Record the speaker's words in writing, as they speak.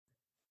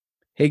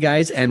Hey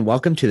guys, and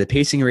welcome to the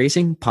Pacing and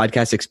Racing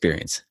Podcast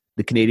Experience,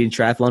 the Canadian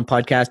triathlon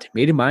podcast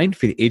made in mind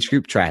for the age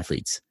group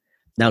triathletes.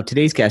 Now,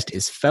 today's guest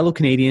is fellow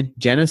Canadian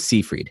Jenna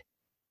Seefried.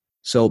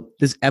 So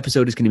this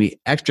episode is going to be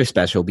extra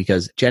special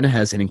because Jenna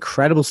has an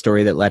incredible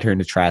story that led her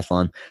into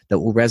triathlon that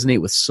will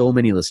resonate with so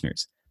many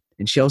listeners.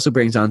 And she also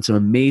brings on some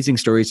amazing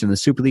stories from the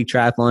Super League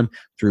Triathlon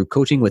through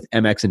coaching with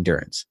MX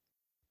Endurance.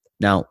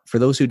 Now, for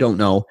those who don't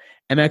know,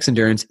 MX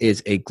Endurance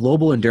is a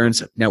global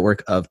endurance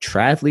network of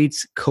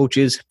triathletes,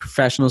 coaches,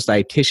 professionals,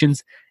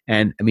 dietitians,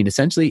 and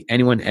essentially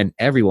anyone and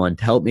everyone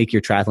to help make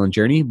your triathlon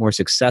journey more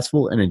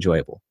successful and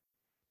enjoyable.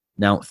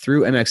 Now,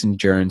 through MX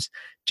Endurance,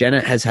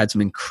 Jenna has had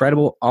some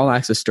incredible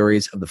all-access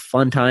stories of the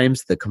fun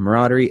times, the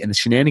camaraderie, and the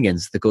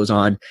shenanigans that goes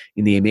on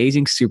in the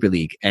amazing Super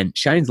League, and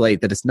shines light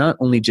that it's not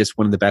only just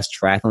one of the best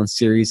triathlon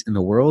series in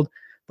the world,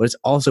 but it's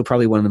also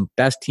probably one of the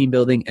best team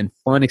building and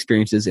fun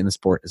experiences in the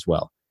sport as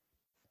well.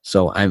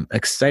 So I'm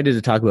excited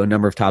to talk about a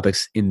number of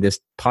topics in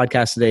this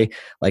podcast today,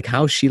 like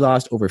how she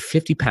lost over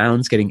 50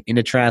 pounds getting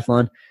into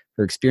triathlon,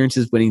 her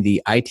experiences winning the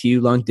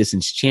ITU Long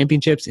Distance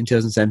Championships in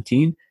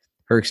 2017,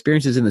 her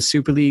experiences in the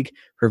Super League,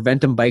 her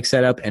Ventum Bike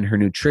Setup, and her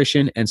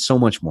nutrition, and so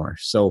much more.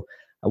 So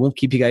I won't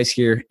keep you guys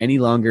here any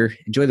longer.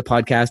 Enjoy the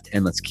podcast,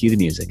 and let's cue the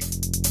music.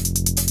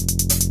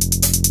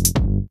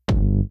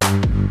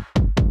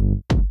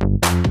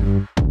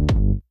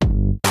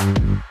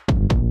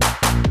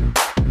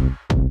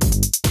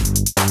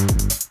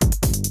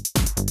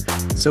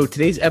 So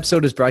today's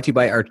episode is brought to you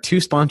by our two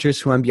sponsors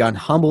who I'm beyond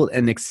humbled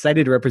and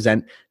excited to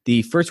represent.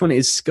 The first one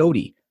is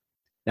Scody.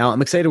 Now,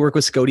 I'm excited to work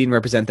with Scody and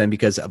represent them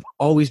because I've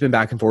always been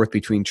back and forth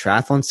between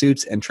triathlon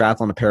suits and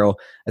triathlon apparel,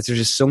 as there's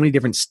just so many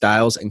different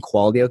styles and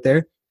quality out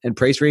there, and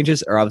price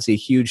ranges are obviously a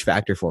huge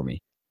factor for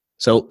me.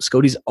 So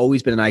Scody's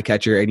always been an eye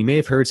catcher, and you may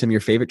have heard some of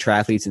your favorite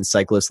triathletes and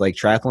cyclists like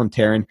Triathlon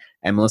Taryn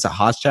and Melissa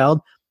Hochschild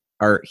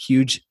are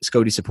huge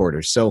Scody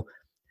supporters. So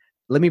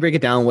let me break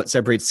it down what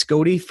separates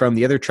Scody from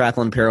the other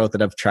triathlon apparel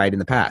that I've tried in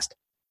the past.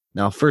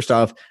 Now, first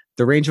off,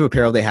 the range of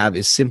apparel they have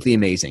is simply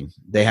amazing.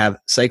 They have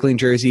cycling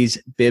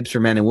jerseys, bibs for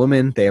men and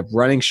women. They have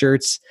running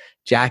shirts,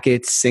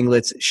 jackets,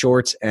 singlets,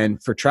 shorts.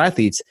 And for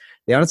triathletes,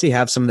 they honestly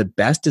have some of the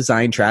best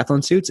designed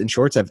triathlon suits and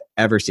shorts I've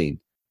ever seen.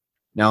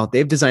 Now, they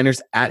have designers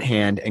at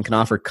hand and can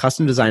offer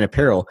custom design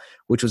apparel,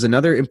 which was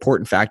another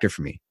important factor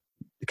for me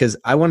because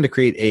I wanted to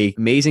create an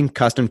amazing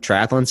custom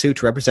triathlon suit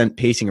to represent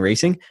pacing and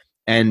racing.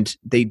 And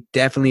they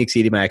definitely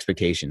exceeded my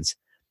expectations.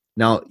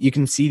 Now, you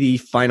can see the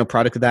final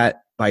product of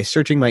that by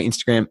searching my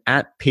Instagram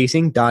at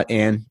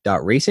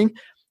pacing.and.racing.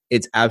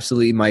 It's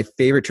absolutely my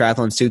favorite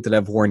triathlon suit that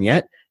I've worn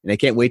yet, and I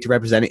can't wait to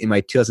represent it in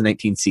my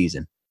 2019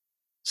 season.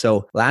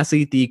 So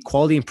lastly, the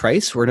quality and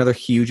price were another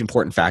huge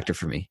important factor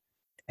for me.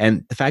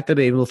 And the fact that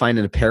I'm able to find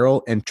an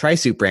apparel and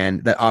tri-suit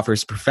brand that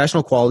offers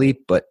professional quality,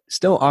 but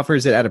still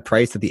offers it at a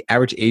price that the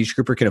average age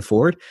grouper can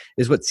afford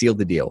is what sealed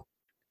the deal.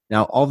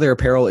 Now, all their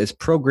apparel is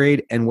pro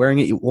grade, and wearing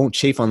it, you won't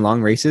chafe on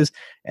long races,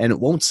 and it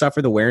won't suffer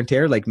the wear and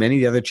tear like many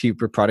of the other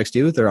cheaper products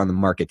do that are on the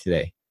market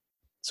today.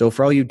 So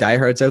for all you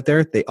diehards out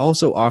there, they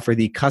also offer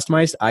the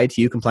customized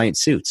ITU compliant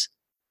suits.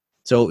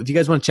 So if you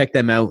guys want to check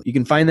them out, you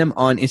can find them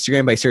on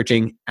Instagram by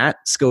searching at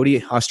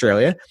Scody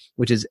Australia,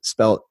 which is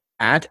spelled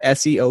at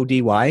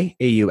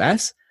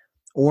SEODYAUS,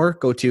 or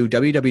go to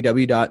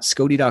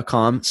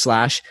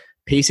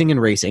www.scody.com/pacing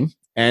and racing.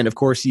 And of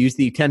course, use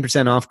the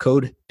 10% off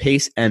code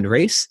PACE and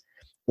RACE.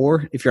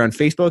 Or if you're on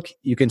Facebook,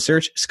 you can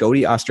search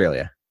Scody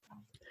Australia.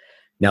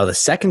 Now, the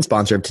second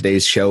sponsor of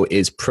today's show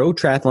is Pro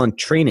Triathlon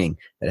Training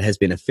that has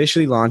been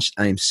officially launched.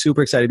 I am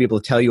super excited to be able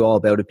to tell you all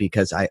about it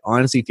because I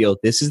honestly feel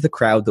this is the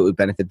crowd that would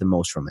benefit the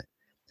most from it.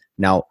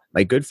 Now,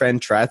 my good friend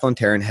Triathlon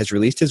Taryn has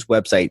released his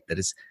website that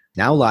is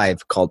now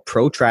live called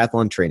Pro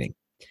Triathlon Training.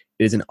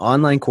 It is an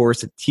online course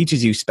that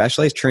teaches you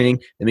specialized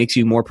training that makes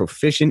you more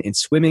proficient in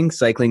swimming,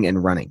 cycling,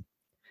 and running.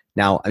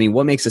 Now,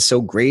 what makes this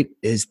so great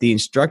is the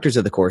instructors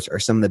of the course are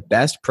some of the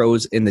best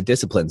pros in the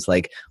disciplines,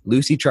 like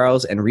Lucy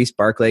Charles and Reese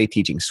Barclay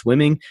teaching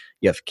swimming.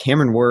 You have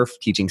Cameron Worf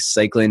teaching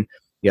cycling.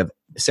 You have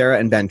Sarah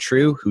and Ben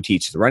True who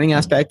teach the running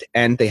aspect,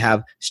 and they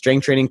have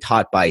strength training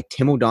taught by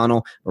Tim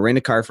O'Donnell, Miranda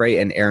Carfrey,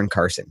 and Aaron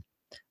Carson.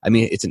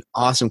 It's an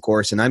awesome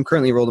course, and I'm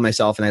currently enrolled in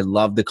myself, and I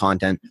love the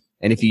content.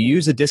 And if you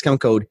use the discount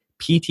code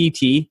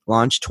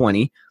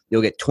PTTLaunch20,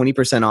 you'll get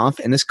 20% off,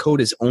 and this code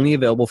is only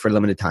available for a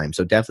limited time,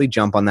 so definitely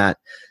jump on that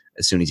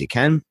as soon as you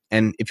can.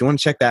 And if you want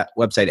to check that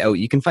website out,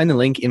 you can find the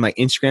link in my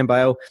Instagram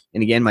bio.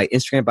 And again, my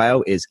Instagram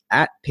bio is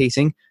at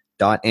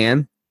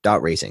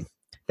pacing.and.racing.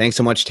 Thanks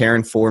so much,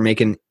 Taryn, for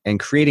making and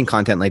creating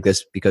content like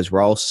this because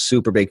we're all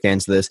super big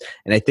fans of this.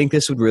 And I think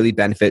this would really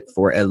benefit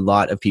for a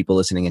lot of people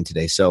listening in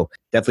today. So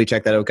definitely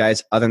check that out,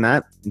 guys. Other than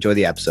that, enjoy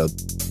the episode.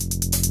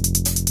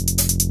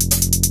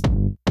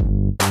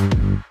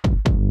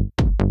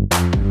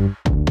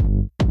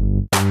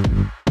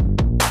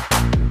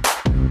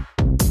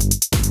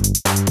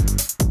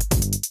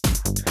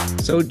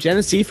 So Jenna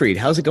Seefried,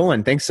 how's it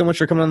going? Thanks so much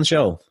for coming on the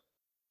show.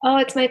 Oh,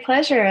 it's my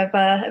pleasure.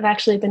 I've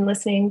actually been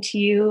listening to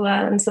you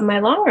on some of my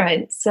long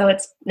rides, so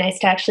it's nice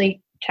to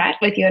actually chat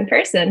with you in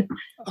person.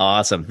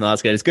 Awesome. No,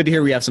 that's good. It's good to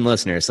hear we have some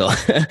listeners. So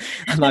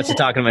I'm not just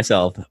talking to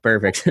myself.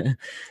 Perfect.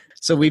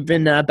 So we've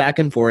been back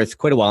and forth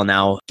quite a while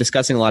now,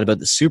 discussing a lot about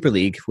the Super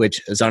League,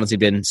 which has honestly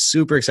been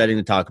super exciting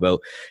to talk about.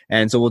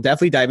 And so we'll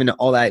definitely dive into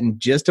all that in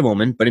just a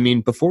moment. But I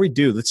mean, before we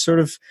do, let's sort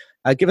of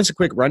give us a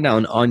quick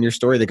rundown on your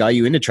story that got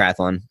you into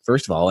triathlon,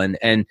 first of all.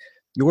 And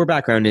your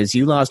background is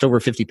you lost over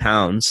 50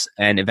 pounds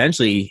and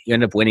eventually you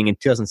ended up winning in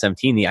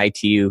 2017 the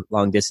ITU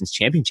Long Distance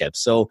Championship.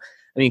 So,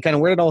 I mean, kind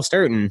of where did it all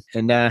start and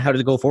how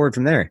did it go forward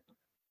from there?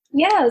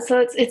 Yeah,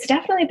 so it's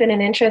definitely been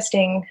an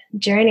interesting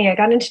journey. I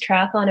got into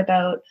triathlon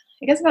about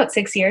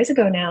 6 years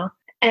ago now.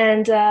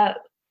 And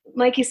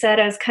like you said,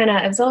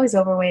 I was always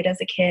overweight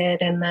as a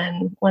kid. And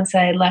then once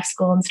I left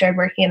school and started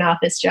working an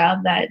office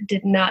job, that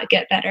did not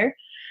get better.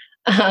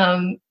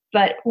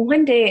 But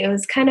one day it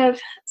was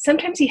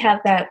sometimes you have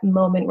that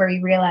moment where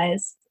you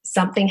realize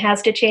something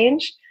has to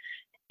change.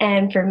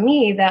 And for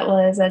me, that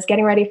was, I was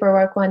getting ready for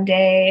work one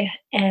day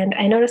and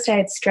I noticed I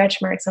had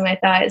stretch marks on my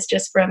thighs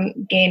just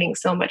from gaining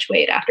so much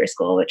weight after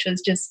school, which was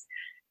just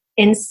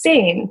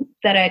insane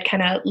that I'd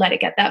kind of let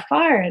it get that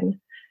far. And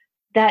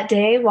that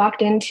day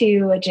walked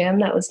into a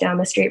gym that was down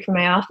the street from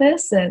my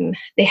office and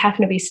they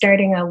happened to be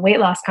starting a weight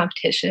loss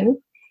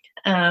competition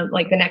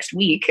like the next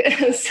week.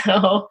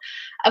 So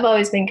I've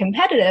always been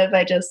competitive.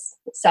 I just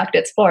sucked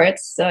at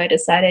sports. So I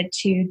decided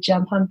to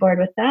jump on board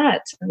with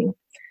that. And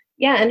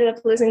yeah, ended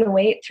up losing the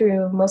weight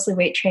through mostly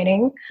weight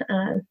training,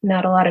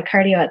 not a lot of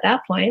cardio at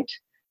that point.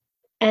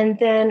 And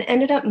then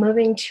ended up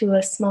moving to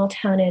a small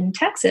town in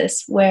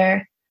Texas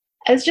where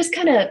I was just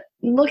kind of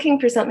looking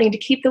for something to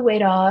keep the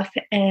weight off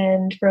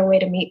and for a way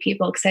to meet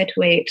people because I had to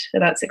wait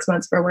about 6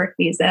 months for a work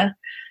visa,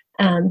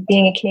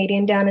 being a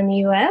Canadian down in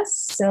the US.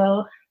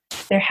 So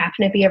there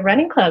happened to be a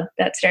running club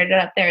that started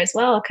up there as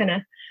well.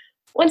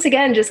 Once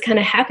again, just kind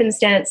of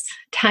happenstance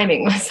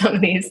timing with some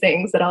of these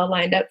things that all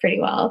lined up pretty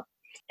well.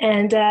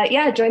 And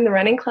joined the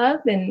running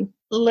club. And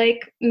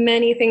like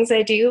many things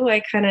I do,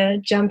 I kind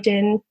of jumped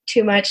in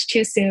too much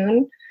too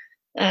soon.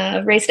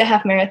 Raced a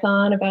half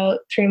marathon about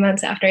 3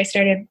 months after I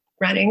started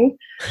running.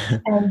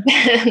 And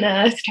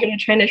then started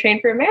trying to train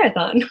for a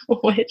marathon,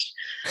 which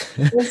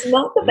was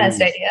not the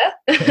best idea.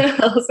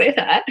 I'll say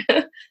that.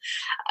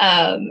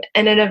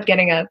 Ended up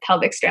getting a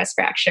pelvic stress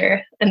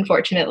fracture,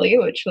 unfortunately,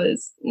 which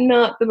was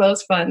not the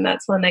most fun.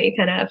 That's one that you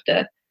kind of have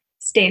to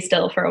stay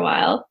still for a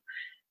while.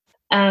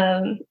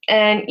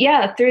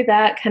 Through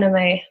that, kind of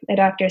my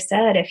doctor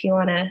said, if you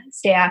want to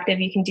stay active,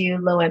 you can do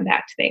low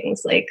impact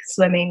things like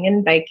swimming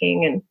and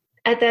biking. And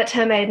at that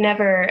time, I had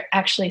never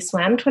actually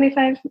swam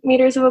 25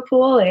 meters of a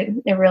pool. I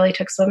really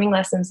took swimming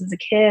lessons as a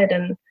kid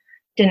and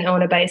didn't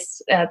own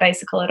a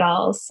bicycle at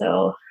all.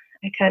 So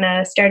I kind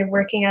of started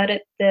working out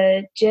at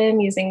the gym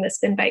using the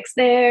spin bikes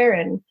there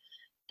and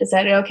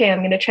decided, okay,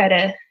 I'm going to try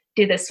to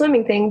do the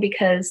swimming thing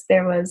because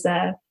there was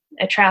a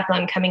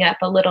triathlon coming up,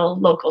 a little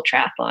local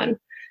triathlon.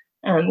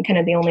 Kind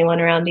of the only one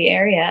around the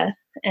area.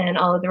 And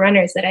all of the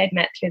runners that I'd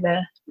met through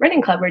the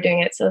running club were doing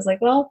it. So I was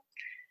like, well,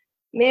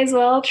 may as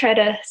well try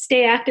to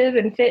stay active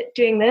and fit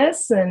doing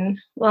this. And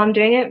while I'm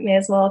doing it, may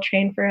as well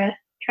train for a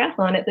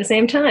triathlon at the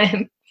same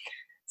time.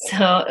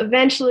 So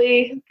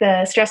eventually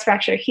the stress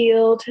fracture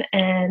healed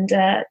and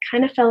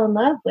kind of fell in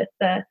love with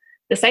the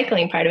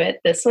cycling part of it.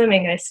 The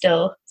swimming I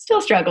still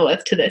struggle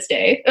with to this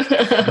day.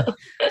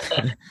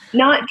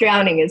 Not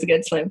drowning is a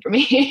good swim for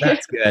me.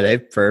 That's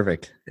good.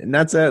 Perfect. And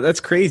that's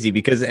crazy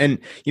because, and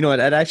you know what,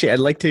 I'd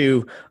like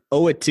to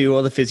owe it to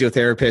all the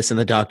physiotherapists and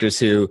the doctors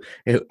who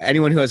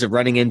anyone who has a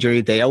running injury,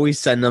 they always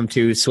send them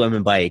to swim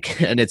and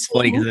bike. And it's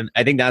funny because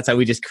I think that's how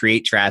we just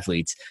create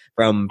triathletes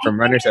from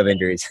runners who have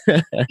injuries.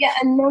 Yeah.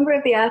 A number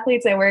of the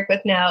athletes I work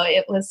with now,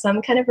 it was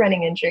some kind of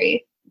running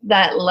injury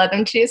that led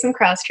them to do some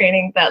cross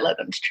training that led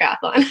them to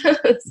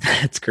triathlon.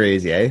 That's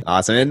crazy, eh?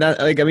 Awesome. And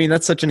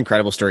that's such an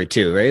incredible story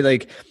too, right?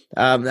 Like,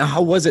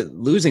 how was it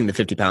losing the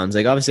 50 pounds?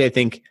 Like, obviously I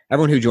think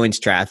everyone who joins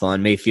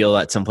triathlon may feel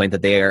at some point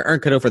that they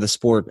aren't cut out for the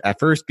sport at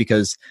first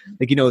because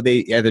they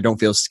either don't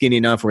feel skinny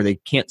enough or they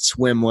can't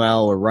swim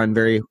well or run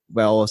very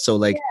well.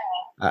 So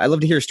I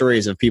love to hear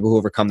stories of people who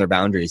overcome their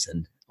boundaries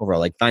and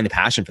overall find the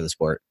passion for the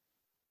sport.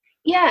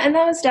 Yeah. And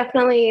that was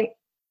definitely,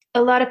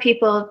 a lot of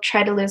people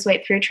try to lose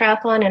weight through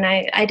triathlon, and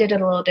I did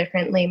it a little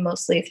differently,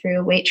 mostly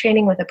through weight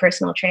training with a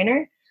personal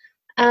trainer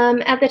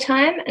at the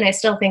time. And I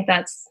still think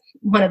that's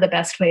one of the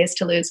best ways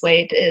to lose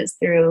weight is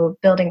through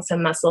building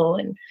some muscle,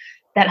 and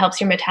that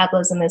helps your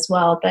metabolism as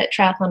well. But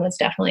triathlon was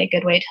definitely a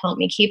good way to help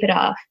me keep it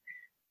off.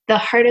 The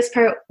hardest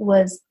part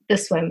was the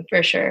swim,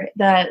 for sure.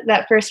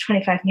 That first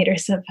 25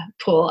 meters of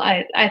pool,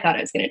 I thought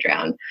I was going to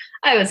drown.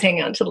 I was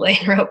hanging on to the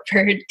lane rope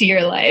for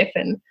dear life,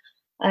 and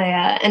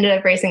I ended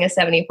up racing a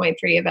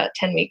 70.3 about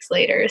 10 weeks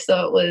later.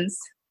 So it was,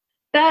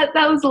 that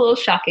was a little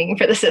shocking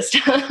for the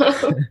system.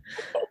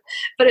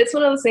 But it's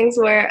one of those things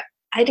where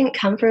I didn't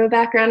come from a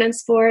background in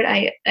sport.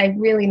 I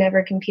really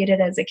never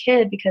competed as a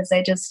kid because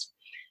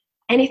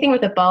anything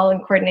with a ball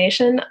and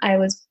coordination, I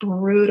was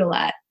brutal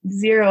at.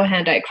 Zero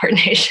hand-eye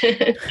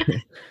coordination.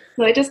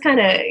 So I just kind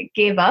of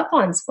gave up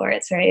on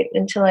sports, right?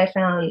 Until I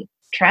found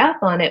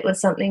triathlon. It was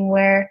something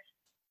where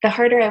the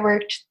harder I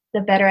worked,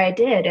 the better I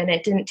did. And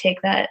it didn't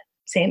take that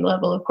same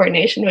level of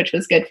coordination, which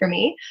was good for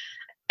me.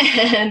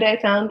 And I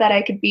found that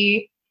I could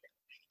be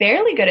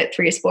fairly good at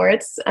 3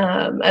 sports.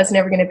 I was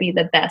never going to be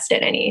the best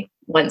at any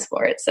one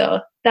sport. So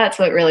that's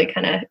what really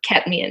kind of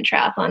kept me in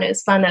triathlon. It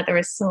was fun that there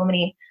was so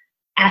many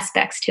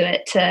aspects to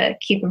it to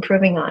keep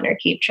improving on or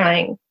keep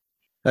trying.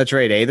 That's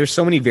right. There's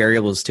so many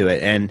variables to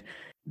it. And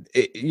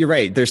you're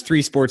right. There's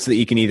 3 sports that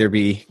you can either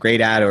be great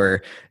at,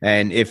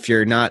 and if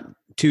you're not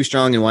too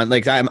strong in one,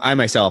 like I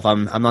myself,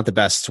 I'm not the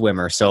best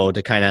swimmer. So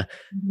to kind of,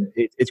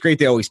 it's great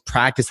to always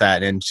practice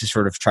that and just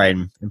sort of try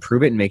and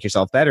improve it and make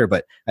yourself better.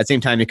 But at the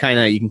same time, you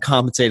can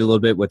compensate a little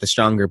bit with a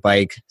stronger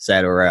bike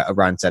set or a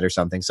run set or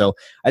something. So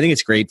I think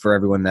it's great for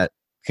everyone that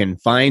can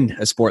find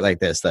a sport like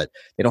this, that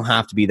they don't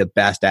have to be the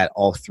best at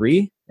all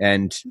 3.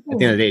 And at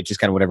the end of the day, it's just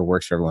kind of whatever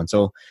works for everyone.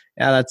 So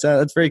yeah,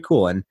 that's very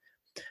cool. And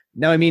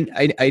now, I mean,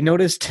 I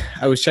noticed,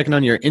 I was checking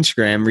on your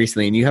Instagram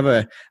recently, and you have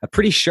a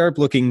pretty sharp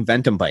looking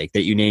Ventum bike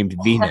that you named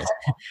Venus,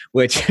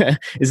 which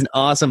is an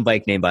awesome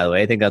bike name, by the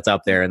way. I think that's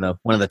up there in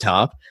one of the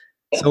top.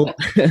 So,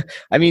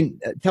 I mean,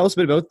 tell us a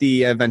bit about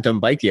the Ventum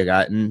bike you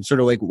got, and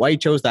sort of like why you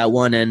chose that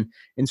one, and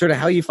sort of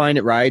how you find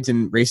it rides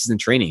and races and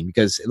training,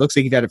 because it looks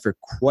like you've had it for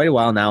quite a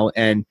while now,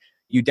 and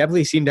you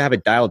definitely seem to have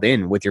it dialed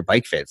in with your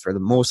bike fit for the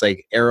most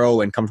like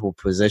aero and comfortable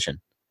position.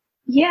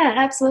 Yeah,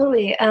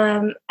 absolutely.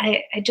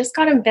 I just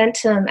got in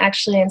Ventum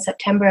actually in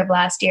September of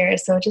last year.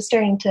 So just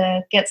starting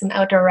to get some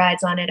outdoor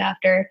rides on it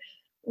after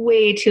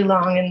way too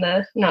long in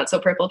the not so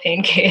purple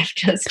pain cave,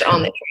 just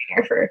on the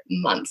trainer for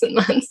months and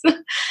months.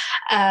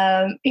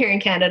 Here in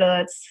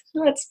Canada,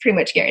 that's pretty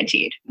much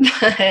guaranteed.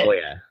 But, oh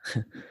yeah.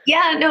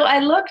 Yeah, no,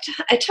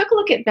 I took a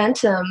look at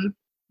Ventum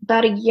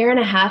about a year and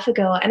a half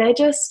ago, and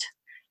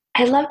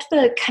I loved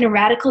the kind of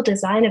radical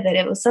design of it.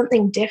 It was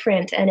something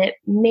different, and it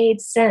made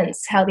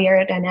sense how the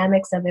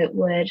aerodynamics of it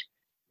would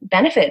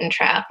benefit in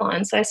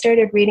triathlon. So I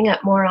started reading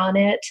up more on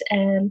it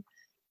and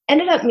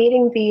ended up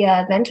meeting the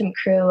Ventum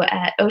crew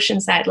at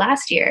Oceanside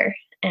last year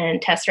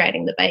and test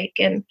riding the bike.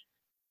 And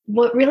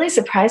what really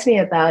surprised me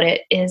about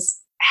it is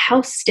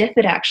how stiff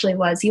it actually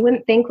was. You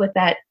wouldn't think with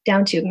that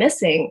down tube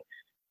missing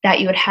that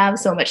you would have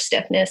so much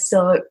stiffness.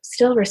 So it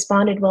still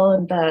responded well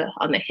on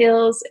the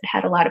hills. It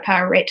had a lot of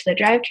power right to the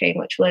drivetrain,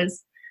 which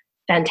was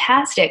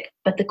fantastic.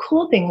 But the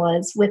cool thing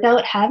was,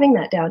 without having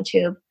that down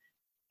tube,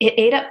 it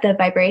ate up the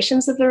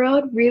vibrations of the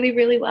road really,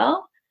 really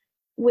well,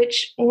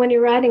 which when you're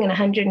riding in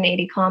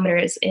 180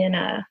 kilometers in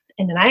an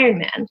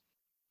Ironman,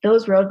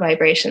 those road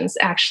vibrations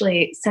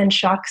actually send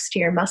shocks to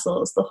your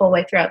muscles the whole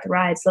way throughout the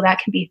ride. So that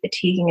can be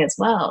fatiguing as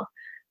well.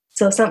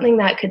 So something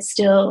that could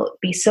still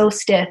be so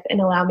stiff and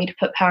allow me to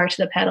put power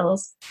to the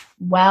pedals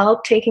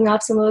while taking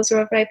off some of those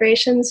road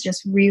vibrations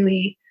just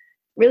really,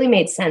 really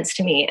made sense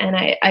to me. And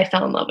I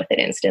fell in love with it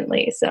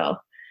instantly. So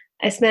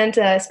I spent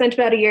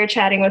about a year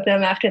chatting with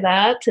them after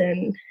that,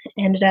 and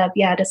ended up,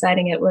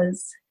 deciding it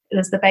was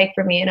the bike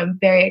for me. And I'm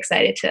very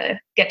excited to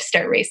get to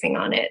start racing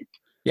on it.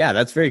 Yeah,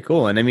 that's very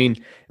cool. And I mean,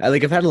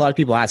 like I've had a lot of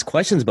people ask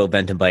questions about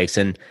Ventum bikes,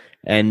 and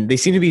they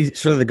seem to be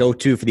sort of the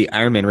go-to for the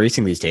Ironman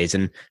racing these days.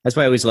 And that's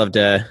why I always love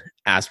to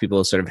ask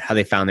people sort of how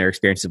they found their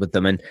experiences with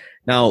them. And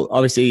now,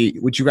 obviously,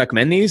 would you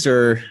recommend these,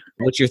 or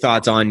what's your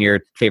thoughts on your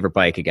favorite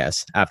bike, I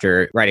guess,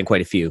 after riding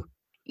quite a few?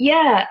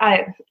 Yeah,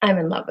 I'm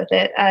in love with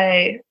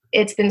it.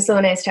 It's been so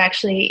nice to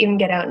actually even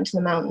get out into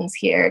the mountains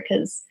here,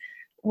 because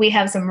we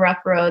have some rough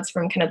roads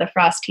from kind of the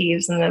frost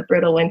heaves and the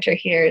brutal winter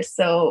here.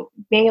 So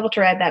being able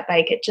to ride that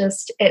bike,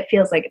 it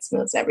feels like it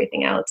smooths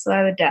everything out. So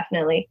I would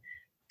definitely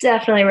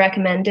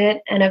recommend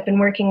it. And I've been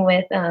working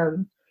with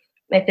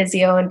my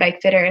physio and bike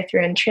fitter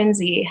through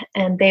Intrinsi,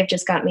 and they've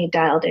just got me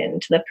dialed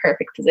into the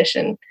perfect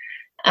position.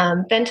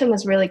 Ventum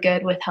was really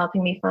good with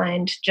helping me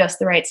find just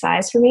the right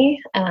size for me.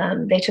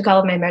 They took all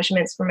of my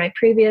measurements from my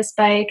previous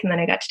bike, and then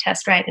I got to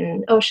test ride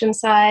in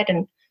Oceanside,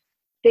 and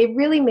they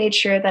really made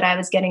sure that I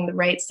was getting the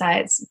right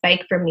size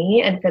bike for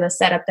me and for the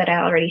setup that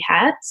I already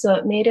had. So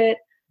it made it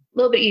a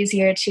little bit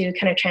easier to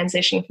kind of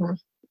transition from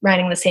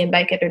riding the same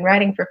bike I've been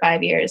riding for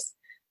 5 years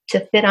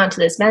to fit onto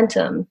this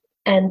Ventum.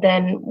 And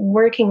then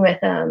working with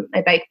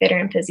my bike fitter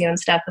and physio and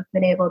stuff, I've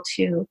been able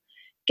to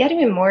get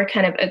even more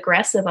kind of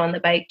aggressive on the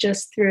bike,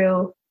 just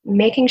through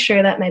making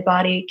sure that my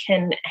body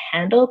can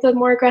handle the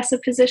more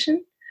aggressive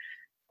position.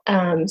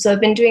 So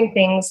I've been doing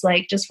things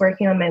like just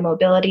working on my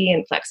mobility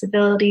and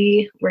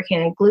flexibility,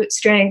 working on glute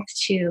strength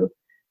to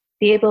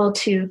be able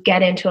to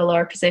get into a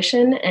lower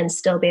position and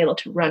still be able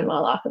to run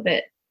well off of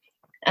it.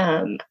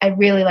 I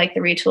really like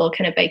the Retool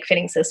kind of bike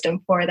fitting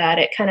system for that.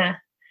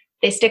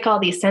 They stick all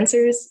these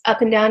sensors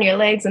up and down your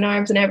legs and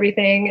arms and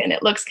everything, and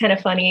it looks kind of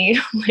funny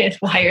with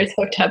wires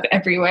hooked up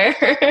everywhere.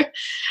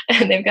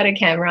 And they've got a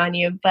camera on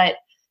you, but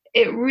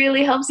it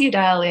really helps you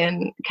dial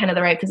in kind of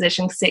the right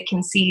position,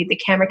 because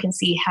the camera can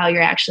see how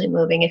you're actually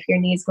moving, if your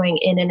knee's going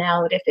in and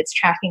out, if it's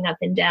tracking up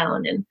and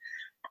down.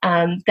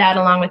 And that,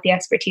 along with the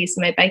expertise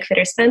of my bike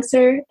fitter,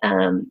 Spencer,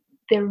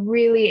 they're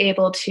really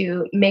able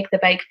to make the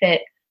bike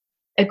fit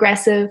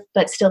aggressive,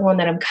 but still one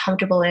that I'm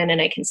comfortable in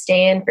and I can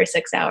stay in for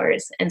 6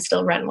 hours and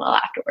still run well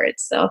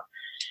afterwards. So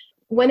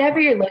whenever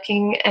you're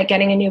looking at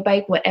getting a new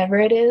bike, whatever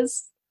it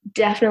is,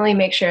 definitely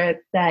make sure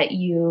that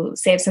you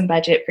save some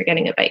budget for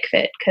getting a bike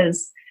fit.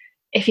 Because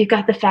if you've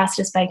got the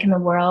fastest bike in the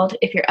world,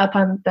 if you're up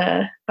on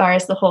the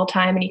bars the whole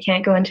time and you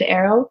can't go into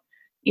aero,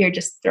 you're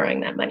just throwing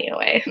that money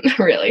away,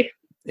 really.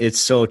 It's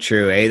so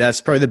true. That's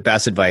probably the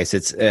best advice.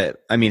 It's,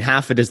 I mean,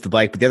 half of it is the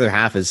bike, but the other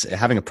half is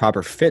having a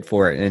proper fit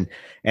for it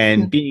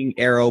and being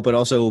aero, but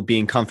also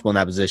being comfortable in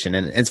that position.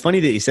 And it's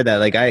funny that you said that.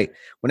 Like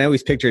when I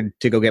always pictured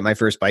to go get my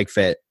first bike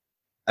fit,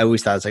 I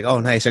always thought it's like, oh,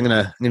 nice. I'm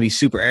gonna be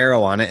super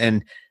aero on it.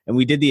 And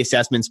we did the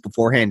assessments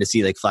beforehand to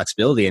see like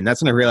flexibility. And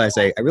that's when I realized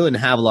I really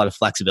didn't have a lot of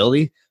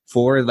flexibility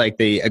for like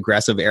the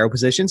aggressive aero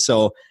position.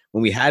 So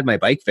when we had my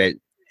bike fit,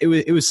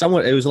 it was a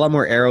lot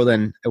more aero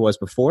than it was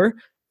before.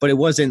 But it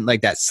wasn't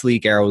like that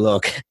sleek aero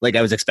look like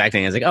I was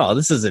expecting. I was like, oh,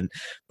 this isn't.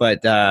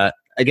 But I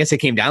guess it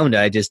came down to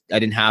I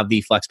didn't have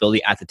the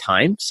flexibility at the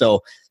time.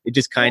 So it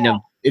just kind of,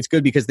 it's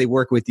good because they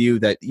work with you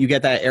that you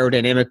get that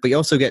aerodynamic, but you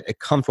also get a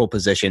comfortable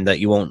position that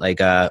you won't like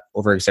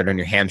overexert on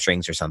your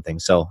hamstrings or something.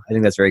 So I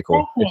think that's very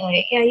cool.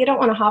 Definitely. Yeah, you don't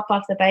want to hop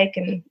off the bike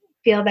and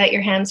feel that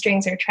your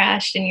hamstrings are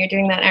trashed and you're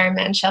doing that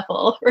Ironman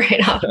shuffle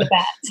right off the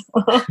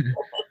bat.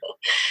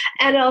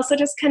 And it also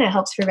just kind of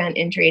helps prevent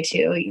injury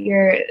too.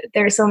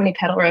 There are so many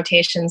pedal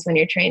rotations when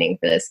you're training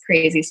for this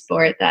crazy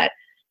sport that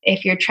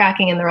if you're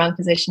tracking in the wrong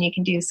position, you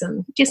can do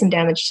some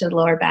damage to the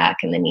lower back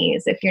and the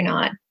knees if you're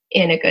not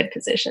in a good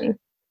position.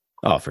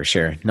 Oh, for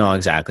sure. No,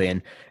 exactly.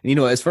 And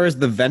as far as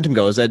the Ventum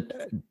goes, I'd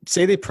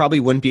say they probably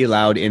wouldn't be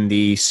allowed in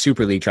the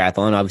Super League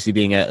Triathlon, obviously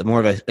being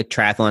more of a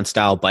triathlon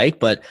style bike.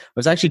 But I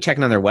was actually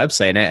checking on their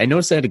website and I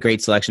noticed they had a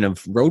great selection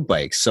of road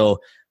bikes. So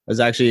I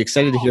was actually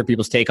excited to hear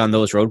people's take on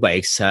those road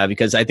bikes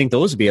because I think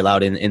those would be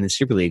allowed in the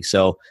Super League.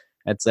 So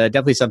that's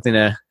definitely something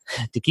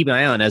to keep an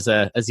eye on as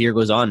the year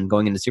goes on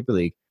going into Super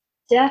League.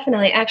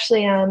 Definitely.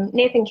 Actually,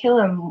 Nathan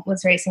Killam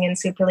was racing in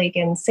Super League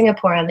in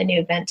Singapore on the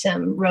new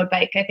Ventum road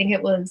bike. I think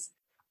it was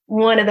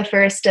one of the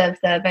first of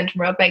the Ventum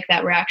road bike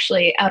that were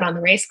actually out on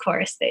the race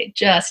course. They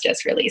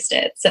just released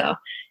it. So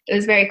it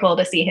was very cool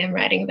to see him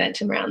riding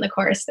Ventum around the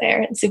course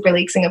there in Super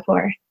League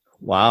Singapore.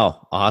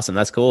 Wow. Awesome.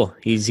 That's cool.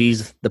 He's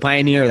the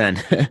pioneer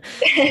then.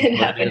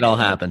 It all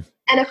happened.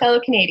 And a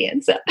fellow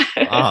Canadian. So.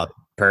 Oh,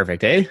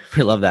 perfect. Hey,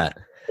 we love that.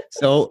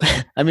 So,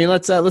 I mean,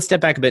 let's step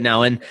back a bit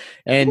now and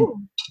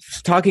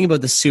talking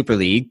about the Super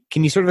League.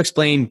 Can you sort of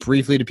explain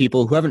briefly to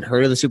people who haven't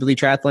heard of the Super League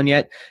Triathlon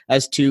yet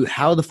as to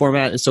how the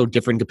format is so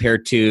different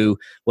compared to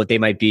what they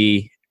might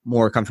be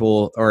more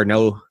comfortable or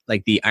know,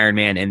 like the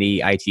Ironman and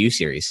the ITU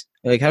series?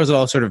 Like, how is it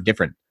all sort of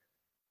different?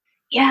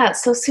 Yeah.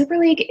 So Super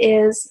League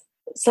is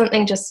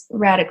something just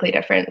radically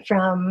different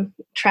from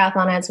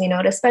triathlon as we know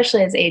it,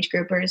 especially as age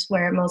groupers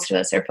where most of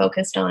us are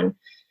focused on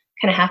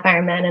kind of half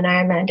Ironman and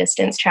Ironman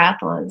distance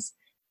triathlons.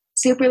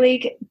 Super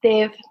League,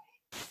 they're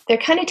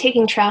kind of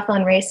taking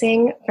triathlon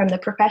racing from the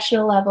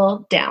professional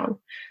level down.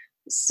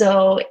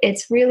 So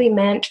it's really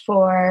meant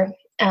for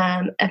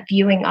a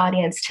viewing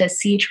audience to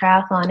see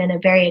triathlon in a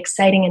very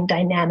exciting and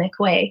dynamic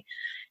way.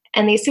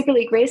 And these Super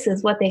League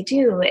races, what they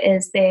do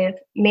is they've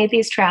made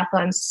these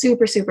triathlons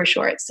super, super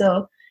short.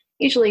 So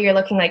usually you're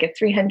looking like a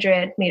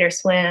 300-meter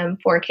swim,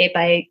 4K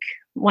bike,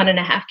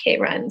 1.5K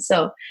run.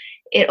 So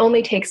it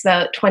only takes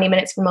about 20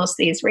 minutes for most of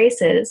these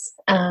races.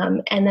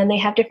 And then they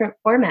have different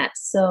formats.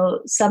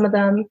 So some of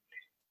them,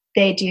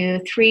 they do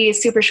 3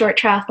 super short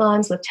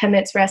triathlons with 10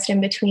 minutes rest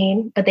in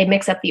between, but they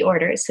mix up the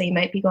orders. So you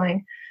might be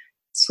going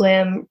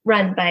swim,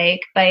 run,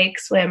 bike,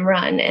 swim,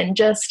 run, and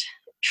just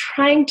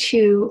trying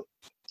to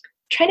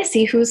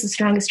see who's the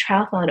strongest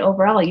triathlon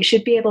overall. You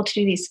should be able to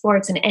do these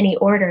sports in any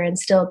order and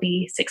still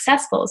be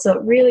successful. So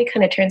it really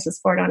kind of turns the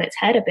sport on its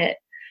head a bit.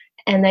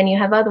 And then you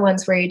have other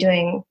ones where you're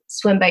doing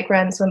swim, bike,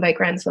 run, swim, bike,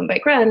 run, swim,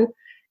 bike, run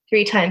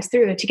 3 times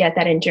through to get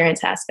that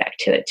endurance aspect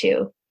to it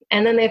too.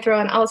 And then they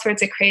throw in all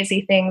sorts of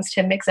crazy things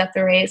to mix up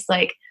the race,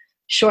 like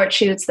short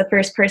shoots. The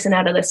first person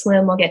out of the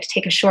swim will get to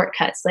take a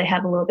shortcut, so they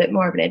have a little bit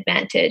more of an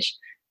advantage.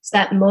 So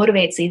that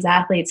motivates these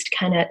athletes to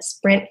kind of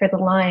sprint for the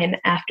line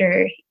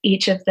after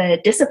each of the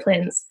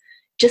disciplines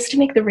just to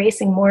make the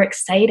racing more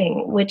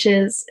exciting, which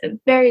is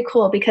very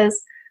cool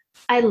because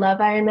I love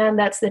Ironman.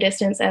 That's the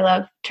distance I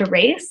love to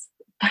race,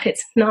 but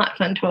it's not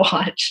fun to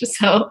watch.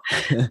 So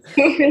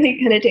it really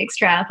kind of takes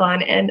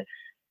triathlon and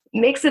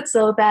makes it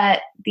so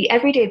that the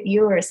everyday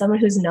viewer, someone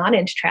who's not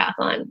into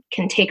triathlon,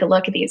 can take a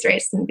look at these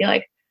races and be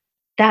like,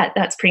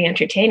 that's pretty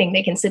entertaining.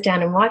 They can sit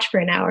down and watch for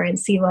an hour and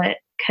see what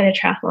kind of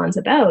triathlon's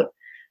about,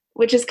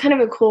 which is kind of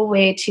a cool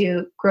way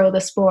to grow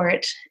the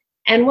sport.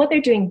 And what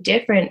they're doing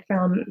different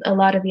from a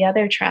lot of the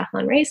other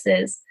triathlon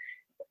races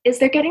is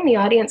they're getting the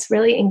audience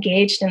really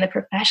engaged in the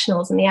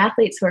professionals and the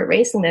athletes who are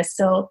racing this.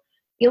 So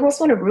you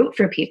almost want to root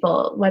for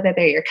people, whether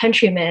they're your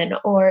countrymen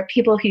or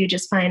people who you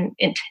just find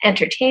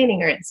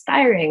entertaining or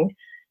inspiring.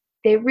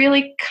 They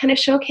really kind of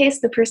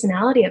showcase the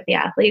personality of the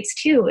athletes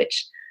too,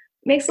 which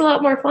makes it a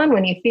lot more fun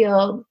when you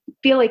feel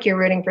like you're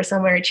rooting for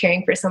someone or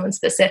cheering for someone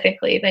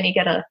specifically. Then you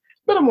get a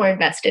little more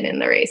invested in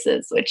the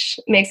races, which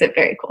makes it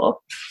very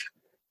cool.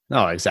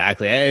 No,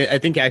 exactly. I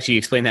think actually you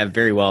explained that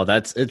very well.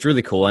 It's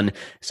really cool. And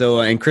so,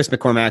 and Chris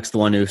McCormack's the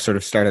one who sort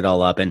of started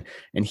all up, and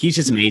he's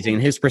just amazing.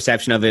 And his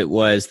perception of it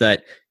was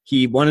that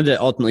he wanted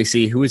to ultimately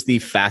see who was the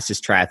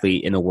fastest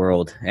triathlete in the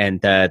world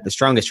and the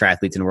strongest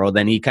triathletes in the world.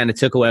 Then he kind of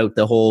took out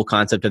the whole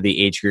concept of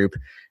the age group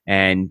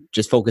and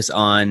just focus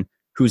on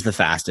who's the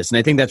fastest. And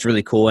I think that's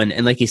really cool.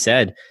 And like you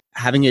said,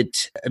 having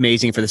it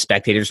amazing for the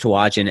spectators to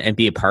watch and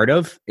be a part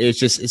of,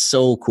 it's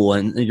so cool.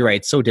 And you're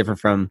right, it's so different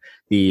from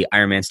the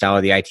Ironman style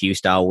or the ITU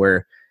style,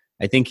 where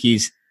I think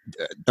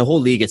the whole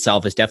league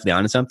itself is definitely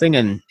onto something.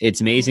 And it's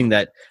amazing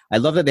that I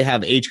love that they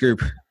have age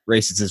group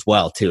races as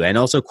well too. And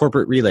also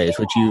corporate relays,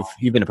 which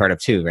you've been a part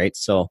of too, right?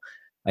 So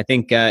I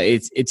think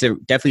it's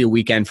definitely a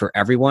weekend for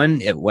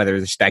everyone, whether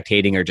they're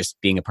spectating or just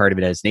being a part of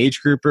it as an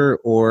age grouper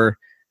or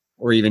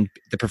even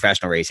the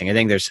professional racing. I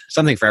think there's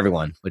something for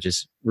everyone, which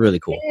is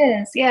really cool.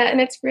 It is, yeah. And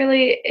it's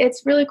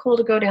really cool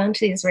to go down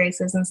to these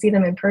races and see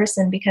them in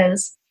person,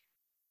 because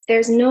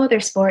there's no other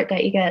sport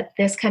that you get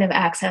this kind of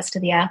access to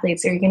the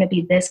athletes, or you're going to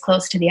be this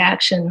close to the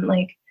action.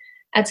 Like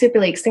at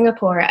Super League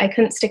Singapore, I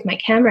couldn't stick my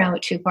camera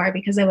out too far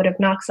because I would have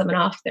knocked someone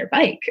off their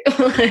bike.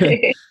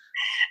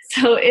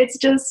 So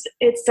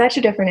it's such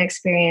a different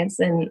experience.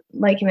 And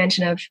like you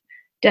mentioned, I've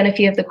done a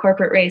few of the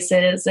corporate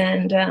races,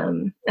 and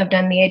I've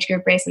done the age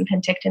group race in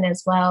Penticton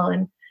as well.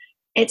 And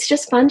it's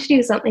just fun to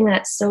do something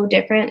that's so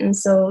different and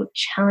so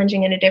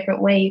challenging in a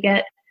different way. You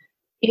get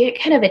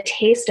kind of a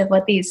taste of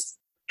what these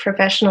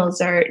professionals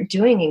are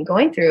doing and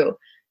going through,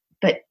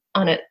 but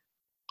on a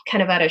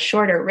kind of at a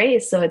shorter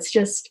race. So it's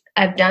just,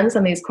 I've done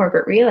some of these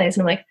corporate relays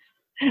and I'm like,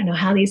 I don't know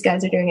how these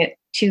guys are doing it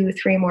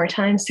 2-3 more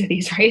times through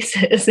these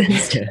races and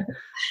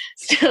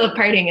still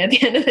partying at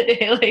the end of the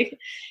day. Like,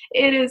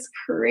 it is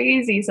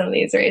crazy, some of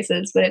these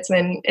races, but it's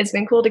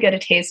been cool to get a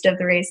taste of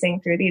the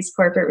racing through these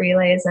corporate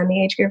relays and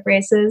the age group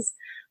races.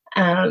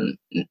 And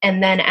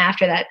then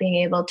after that, being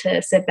able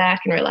to sit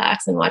back and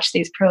relax and watch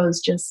these pros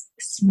just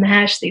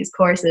smash these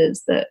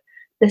courses.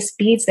 The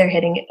speeds they're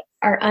hitting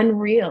are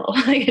unreal.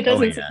 Like, it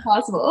doesn't seem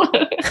possible.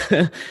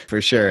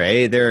 For sure.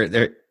 Hey,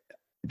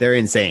 they're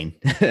insane.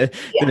 Yeah.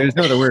 There's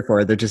no other word for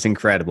it. They're just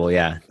incredible.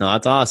 Yeah. No,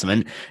 that's awesome.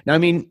 And now, I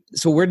mean,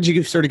 so where did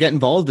you sort of get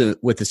involved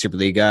with the Super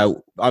League?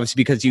 Obviously,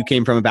 because you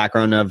came from a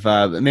background of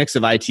a mix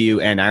of ITU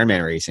and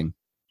Ironman racing.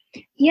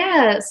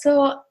 Yeah.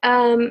 So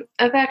I've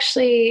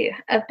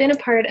been a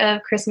part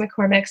of Chris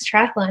McCormack's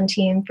triathlon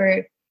team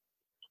for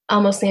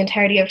almost the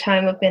entirety of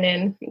time I've been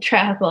in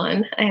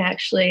triathlon. I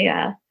actually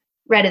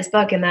read his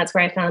book, and that's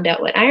where I found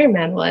out what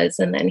Ironman was.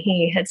 And then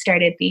he had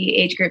started the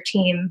age group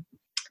team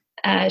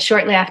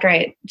shortly after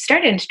I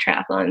started into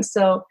triathlon.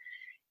 So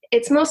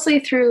it's mostly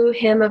through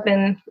him. I've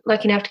been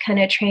lucky enough to kind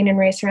of train and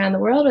race around the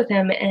world with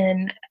him,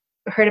 and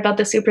heard about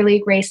the Super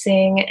League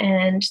racing,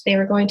 and they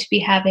were going to be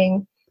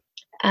having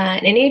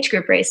an age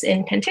group race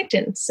in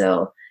Penticton.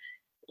 So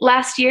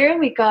last year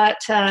we got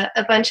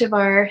a bunch of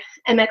our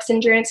MX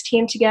endurance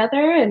team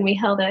together, and we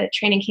held a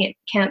training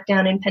camp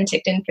down in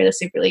Penticton for the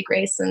Super League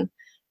race. And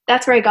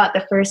that's where I got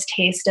the first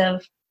taste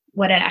of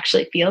what it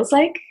actually feels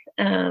like.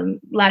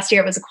 Last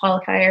year it was a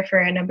qualifier for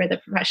a number of the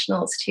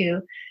professionals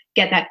to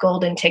get that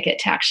golden ticket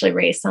to actually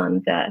race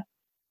on the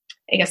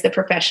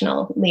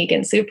professional league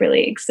and Super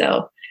League.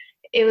 So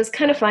it was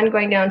kind of fun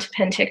going down to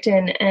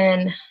Penticton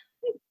and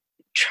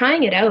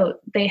trying it out.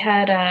 They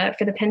had,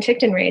 for the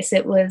Penticton race,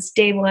 it was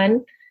day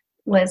one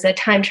was a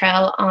time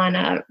trial on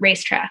a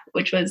racetrack,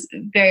 which was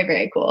very,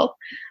 very cool.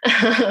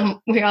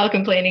 We were all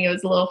complaining it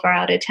was a little far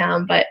out of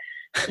town, but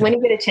when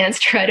you get a chance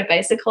to ride a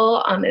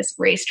bicycle on this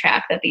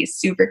racetrack that these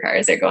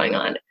supercars are going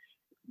on,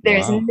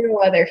 there's no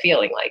other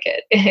feeling like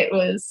it. It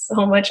was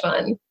so much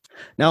fun.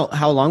 Now,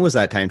 how long was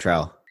that time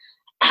trial?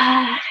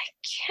 I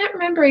can't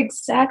remember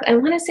exactly. I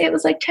want to say it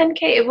was like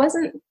 10K. It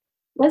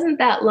wasn't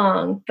that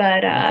long,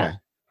 but okay.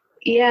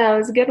 Yeah, it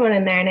was a good one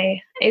in there. And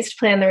I used to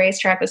play on the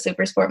racetrack with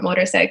super sport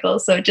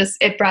motorcycles. So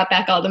it brought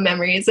back all the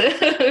memories of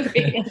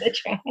being on the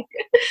track.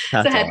 So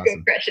I had to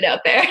go crush it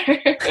out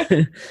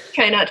there.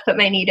 Try not to put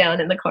my knee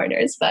down in the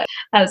corners, but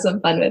have some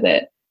fun with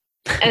it.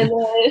 And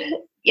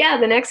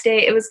then, the next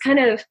day it was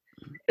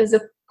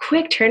a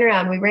quick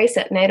turnaround. We race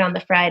at night on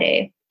the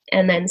Friday.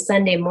 And then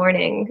Sunday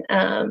morning,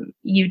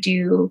 you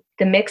do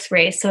the mix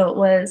race.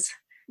 So I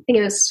think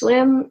it was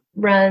swim,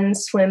 run,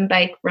 swim,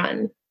 bike,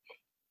 run.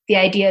 The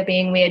idea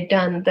being we had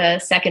done the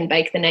second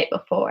bike the night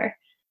before.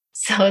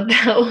 So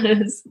that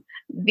was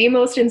the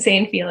most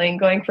insane feeling.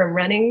 Going from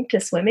running to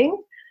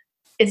swimming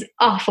is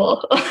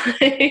awful.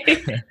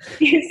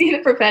 You see the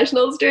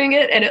professionals doing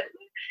it and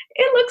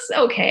it looks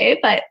okay,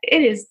 but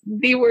it is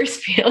the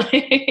worst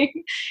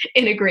feeling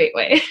in a great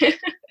way.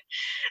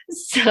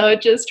 So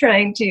just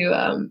trying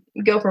to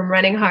go from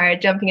running hard,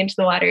 jumping into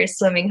the water,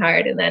 swimming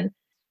hard, and then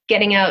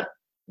getting out,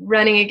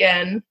 running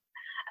again,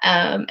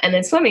 and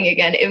then swimming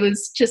again. It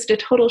was just a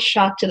total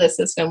shock to the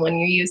system when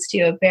you're used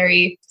to a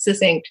very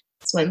succinct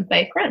swim,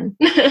 bike, run.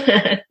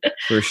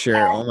 For sure.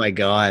 Oh my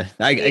God.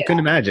 I couldn't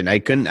imagine. I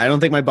don't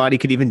think my body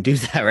could even do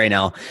that right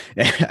now.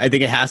 I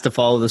think it has to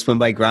follow the swim,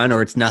 bike, run,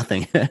 or it's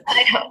nothing. I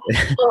know.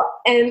 Well,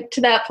 and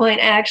to that point,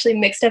 I actually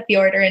mixed up the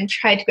order and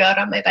tried to go out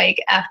on my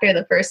bike after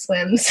the first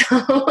swim. So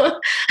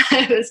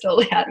I was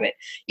totally out of it.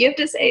 You have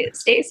to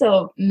stay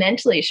so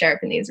mentally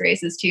sharp in these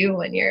races too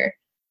when you're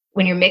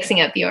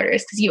mixing up the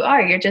orders, because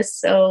you're just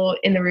so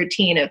in the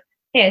routine of,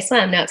 hey, I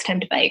swam, now it's time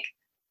to bike.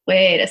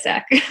 Wait a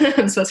sec,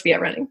 I'm supposed to be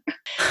out running.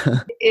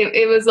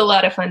 It was a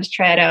lot of fun to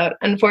try it out.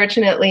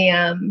 Unfortunately,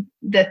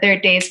 the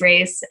third day's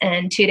race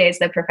and 2 days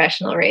of the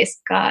professional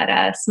race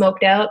got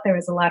smoked out. There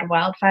was a lot of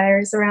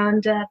wildfires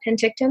around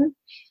Penticton.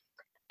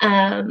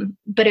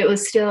 But it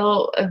was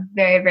still a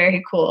very,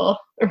 very cool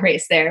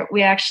race there.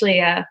 We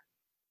actually,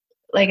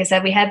 like I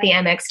said, we had the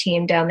MX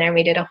team down there. And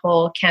we did a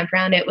whole camp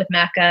around it with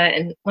Macca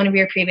and one of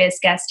your previous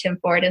guests, Tim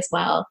Ford, as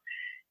well.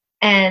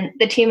 And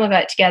the team all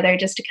got together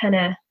just to kind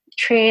of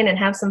train and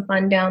have some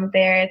fun down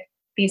there.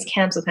 These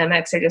camps with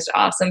MX are just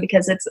awesome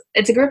because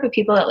it's a group of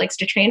people that likes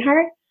to train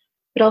hard,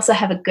 but also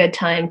have a good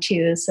time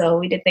too. So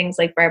we did things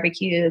like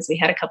barbecues. We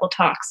had a couple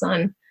talks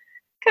on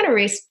kind of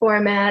race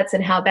formats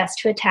and how best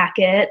to attack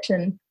it.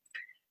 And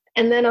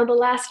then on the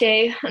last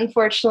day,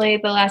 unfortunately,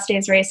 the last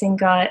day's racing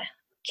got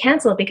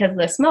canceled because of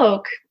the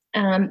smoke.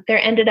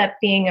 There ended up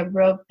being a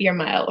road beer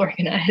mile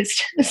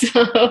organized.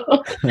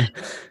 So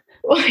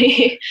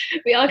we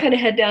all kind of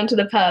head down to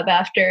the pub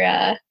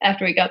after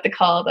we got the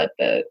call that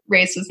the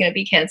race was going to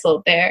be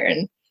canceled there.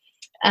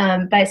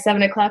 And by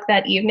 7:00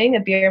 that evening, a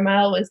beer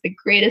mile was the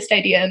greatest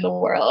idea in the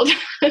world.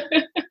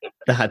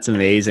 That's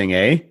amazing,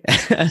 eh?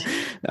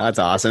 That's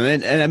awesome.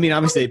 And I mean,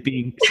 obviously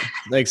being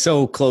like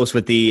so close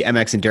with the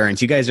MX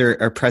Endurance, you guys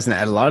are present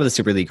at a lot of the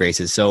Super League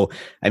races. So,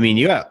 I mean,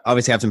 you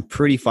obviously have some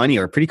pretty funny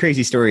or pretty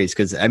crazy stories.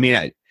 Cause I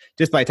mean,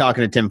 just by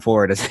talking to Tim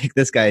Ford, it's like,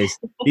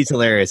 he's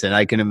hilarious. And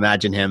I can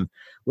imagine him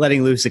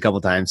letting loose a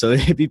couple times. So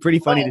it'd be pretty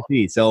funny to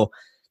see. So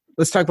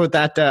let's talk about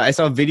that. I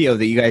saw a video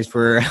that you guys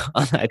were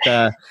on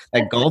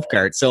that golf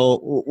cart. So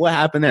what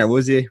happened there?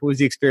 What was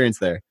the experience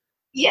there?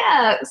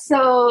 Yeah.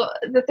 So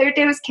the third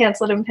day was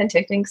canceled in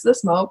Penticton because of the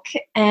smoke.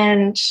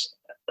 And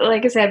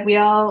like I said, we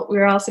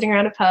were all sitting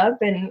around a pub,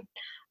 and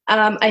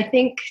I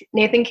think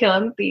Nathan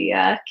Killam,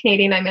 the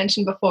Canadian I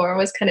mentioned before,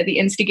 was kind of the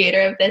instigator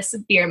of this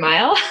beer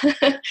mile.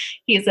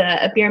 He's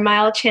a beer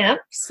mile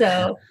champ.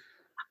 So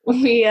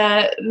we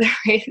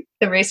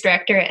the race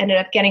director ended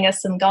up getting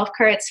us some golf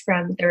carts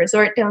from the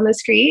resort down the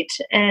street,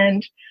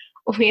 and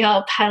we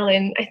all pile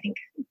in. I think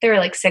there were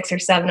like 6 or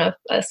 7 of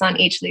us on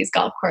each of these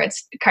golf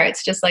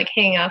carts just like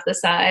hanging off the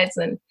sides.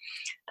 And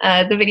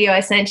the video I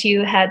sent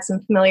you had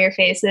some familiar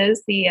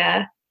faces,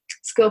 the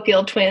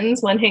Schofield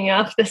twins, one hanging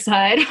off the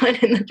side, one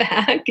in the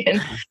back,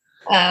 and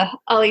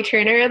Ollie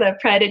Turner, the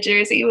Pride of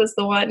Jersey, was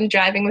the one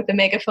driving with the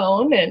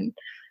megaphone. And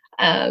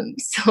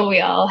so we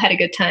all had a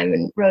good time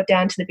and rode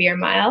down to the beer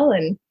mile.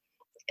 And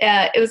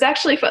it was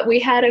actually fun. We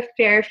had a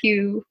fair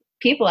few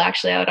people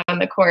actually out on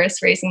the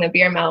course racing the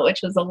beer mile, which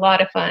was a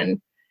lot of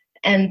fun.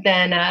 And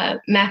then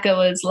Macca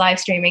was live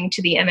streaming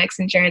to the MX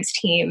Endurance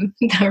team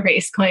the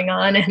race going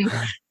on and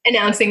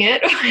announcing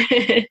it,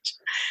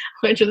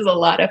 which was a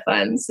lot of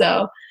fun.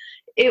 So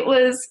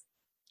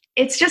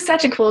it's just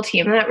such a cool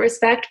team in that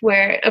respect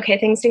where, okay,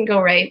 things didn't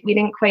go right. We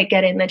didn't quite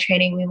get in the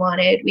training we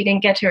wanted. We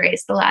didn't get to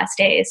race the last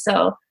day.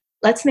 So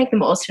let's make the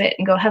most of it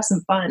and go have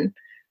some fun.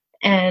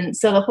 And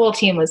so the whole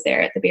team was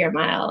there at the beer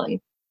mile, and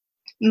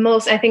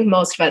I think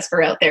most of us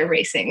were out there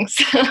racing.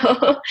 So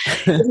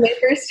it was my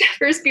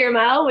first beer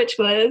mile, which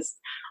was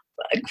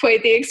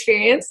quite the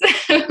experience.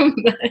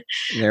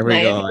 There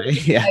we go.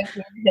 Yeah.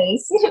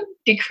 Has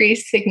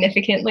decreased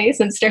significantly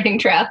since starting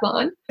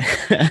triathlon.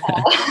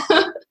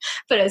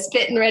 But I was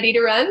fit and ready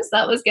to run, so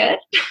that was good.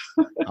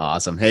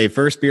 Awesome. Hey,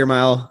 first beer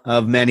mile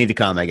of many to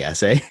come, I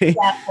guess, eh?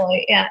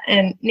 Definitely, yeah.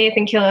 And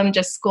Nathan Killam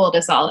just schooled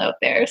us all out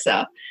there,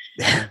 so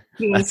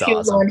he was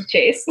awesome. The one to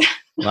chase.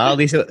 Well, at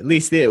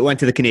least it went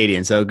to the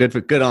Canadian, so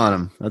good on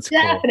him. That's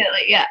definitely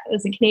cool. Yeah. It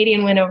was a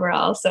Canadian win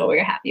overall, so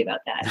we're happy about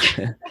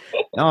that.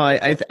 No,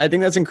 I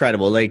think that's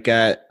incredible. Like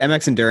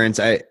MX Endurance,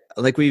 I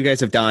like what you guys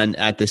have done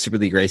at the Super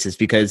League races,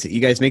 because you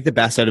guys make the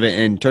best out of it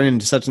and turn it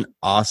into such an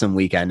awesome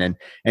weekend. And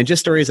just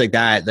stories like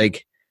that,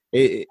 like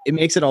it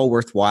makes it all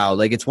worthwhile.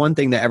 Like it's one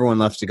thing that everyone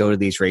loves to go to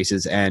these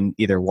races and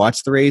either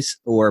watch the race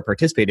or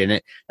participate in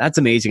it. That's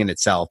amazing in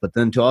itself. But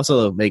then to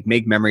also make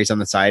memories on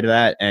the side of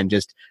that and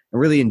just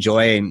really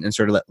enjoy and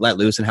sort of let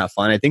loose and have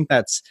fun. I think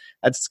that's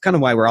kind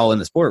of why we're all in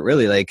the sport,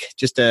 really, like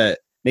just to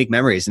make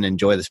memories and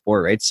enjoy the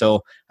sport. Right.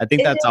 So I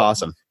think that's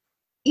awesome.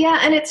 Yeah.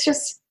 And it's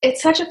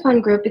such a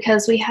fun group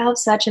because we have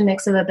such a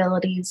mix of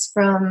abilities,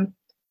 from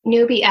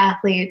newbie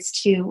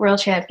athletes to world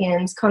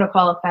champions, Kona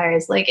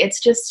qualifiers. Like it's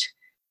just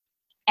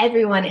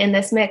everyone in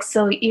this mix.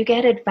 So you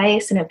get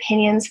advice and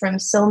opinions from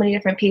so many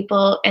different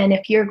people. And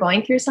if you're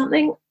going through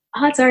something,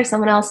 odds are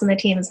someone else on the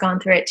team has gone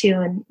through it too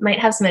and might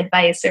have some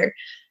advice or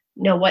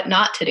know what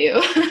not to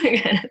do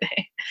kind of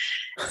thing.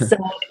 So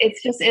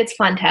it's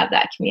fun to have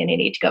that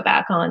community to go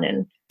back on.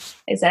 And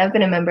like I said, I've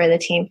been a member of the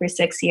team for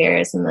 6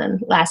 years, and then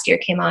last year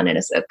came on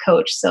as a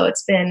coach. So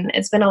it's been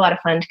a lot of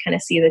fun to kind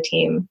of see the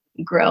team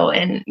grow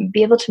and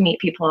be able to meet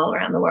people all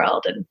around the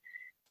world. And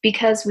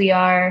because we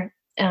are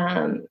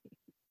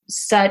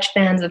such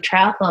fans of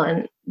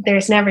triathlon,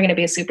 there's never going to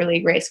be a Super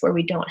League race where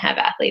we don't have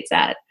athletes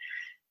at.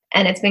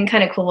 And it's been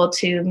kind of cool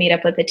to meet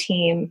up with the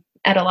team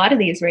at a lot of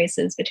these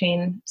races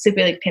between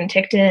Super League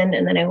Penticton,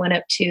 and then I went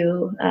up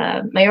to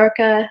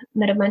Mallorca,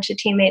 met a bunch of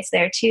teammates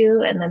there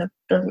too, and then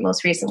the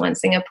most recent one,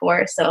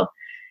 Singapore. So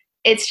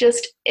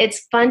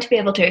it's fun to be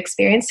able to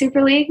experience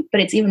Super League, but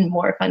it's even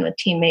more fun with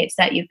teammates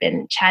that you've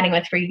been chatting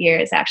with for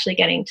years, actually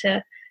getting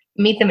to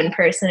meet them in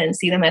person and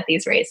see them at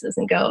these races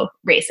and go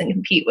race and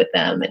compete with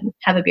them and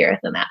have a beer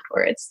with them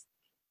afterwards.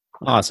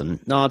 Awesome.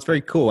 No, it's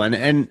very cool.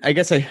 And I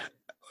guess I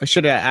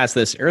should have asked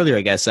this earlier,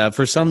 I guess,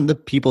 for some of the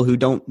people who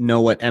don't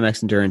know what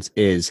MX Endurance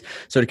is.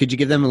 So could you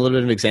give them a little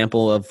bit of an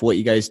example of what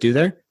you guys do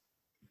there?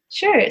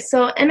 Sure.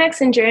 So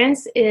MX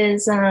Endurance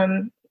is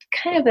kind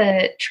of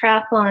a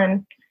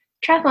triathlon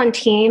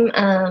team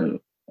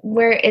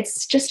where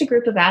it's just a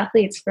group of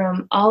athletes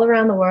from all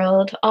around the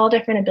world, all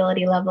different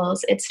ability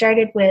levels. It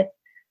started with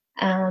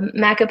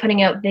Maka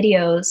putting out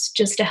videos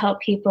just to help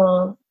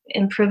people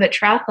improve at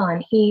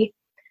triathlon.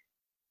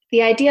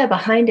 The idea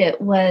behind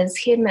it was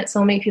he had met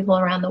so many people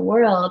around the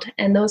world,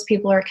 and those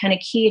people are kind of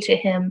key to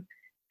him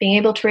being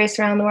able to race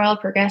around the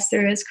world, progress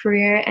through his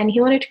career, and he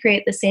wanted to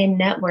create the same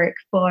network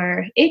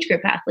for age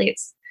group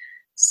athletes.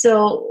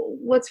 So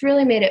what's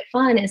really made it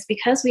fun is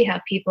because we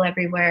have people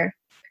everywhere,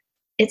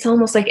 it's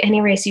almost like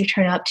any race you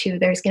turn up to,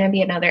 there's going to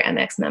be another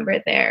MX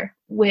member there,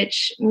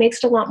 which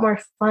makes it a lot more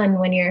fun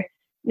when you're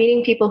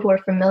meeting people who are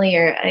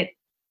familiar.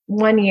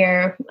 One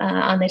year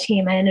on the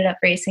team, I ended up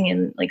racing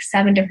in like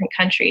 7 different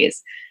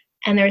countries,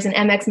 and there's an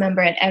MX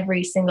member at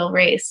every single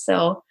race.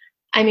 So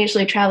I'm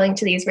usually traveling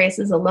to these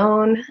races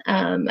alone.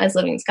 I was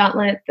living in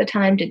Scotland at the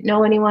time, didn't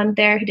know anyone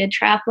there who did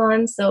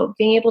triathlon. So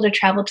being able to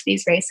travel to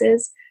these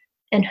races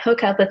and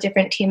hook up with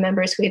different team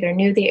members who either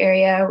knew the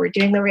area or were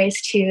doing the race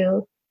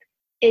too,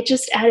 it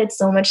just added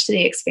so much to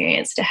the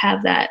experience to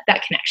have that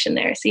connection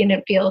there. So you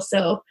didn't feel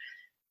so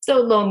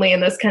lonely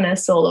in this kind of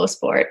solo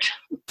sport.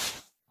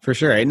 For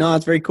sure. No,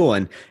 it's very cool.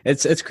 And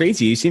it's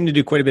crazy. You seem to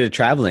do quite a bit of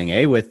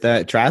traveling, with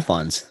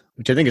triathlons,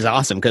 which I think is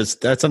awesome because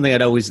that's something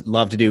I'd always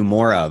love to do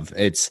more of.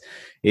 It's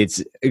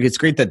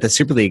great that the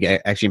Super League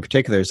actually in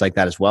particular is like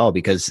that as well,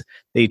 because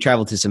they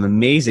travel to some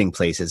amazing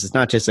places. It's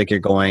not just like you're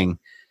going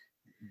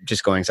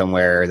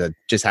somewhere that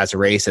just has a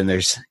race and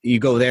you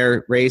go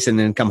there, race, and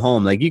then come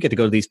home. Like you get to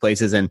go to these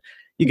places and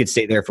you could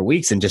stay there for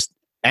weeks and just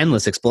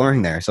endless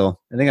exploring there. So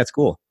I think that's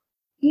cool.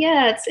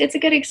 Yeah, it's a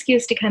good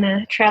excuse to kind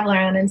of travel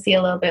around and see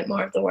a little bit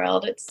more of the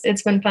world.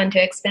 It's been fun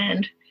to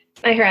expand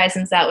my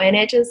horizons that way, and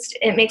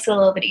it makes it a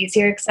little bit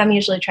easier because I'm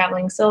usually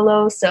traveling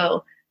solo.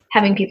 So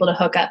having people to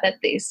hook up at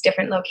these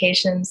different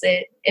locations,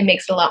 it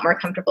makes it a lot more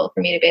comfortable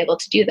for me to be able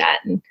to do that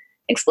and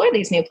explore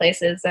these new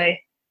places.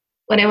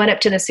 When I went up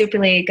to the Super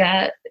League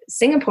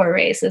Singapore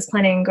race, I was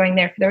planning on going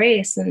there for the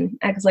race, and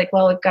I was like,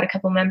 well, we've got a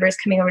couple members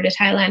coming over to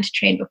Thailand to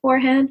train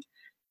beforehand.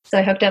 So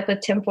I hooked up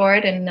with Tim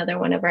Ford and another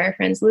one of our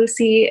friends,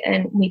 Lucy,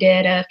 and we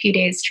did a few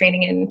days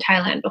training in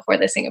Thailand before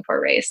the Singapore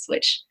race,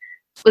 which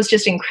was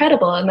just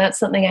incredible. And that's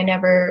something I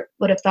never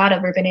would have thought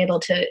of or been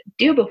able to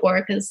do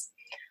before, because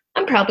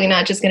I'm probably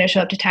not just going to show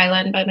up to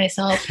Thailand by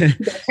myself and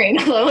train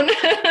alone.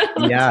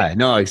 Yeah,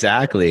 no,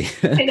 exactly.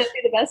 May not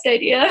be the best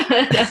idea.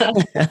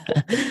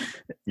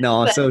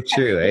 No, it's so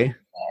true, eh?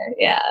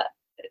 Yeah,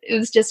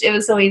 it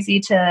was so easy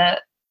to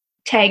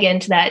tag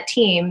into that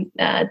team.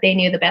 They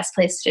knew the best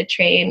place to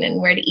train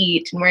and where to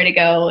eat and where to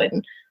go.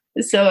 And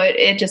so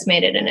it just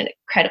made it an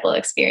incredible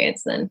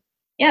experience. And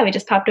yeah, we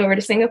just popped over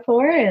to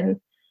Singapore and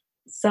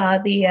saw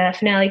the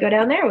finale go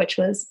down there, which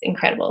was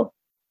incredible.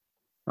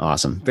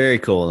 Awesome. Very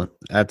cool.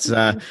 That's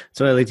what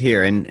I like to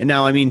hear. And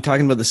now, I mean,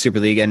 talking about the Super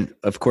League, and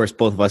of course,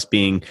 both of us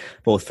being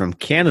both from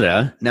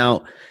Canada.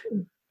 Now,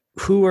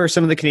 who are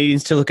some of the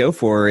Canadians to look out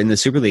for in the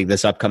Super League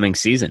this upcoming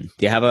season?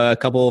 Do you have a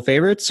couple of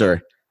favorites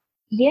or?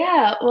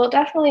 Yeah, well,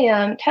 definitely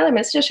Tyler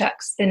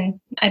Mistyshuk's been,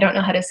 I don't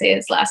know how to say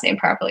his last name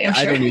properly, I'm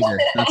sure. I don't either.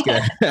 That's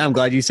good. I'm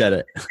glad you said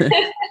it.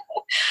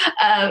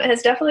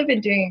 Has definitely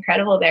been doing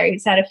incredible there.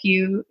 He's had a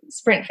few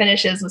sprint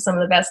finishes with some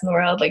of the best in the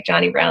world, like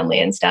Johnny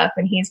Brownlee and stuff,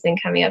 and he's been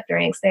coming up the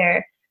ranks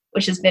there,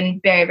 which has been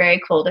very, very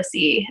cool to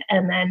see.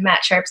 And then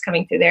Matt Sharp's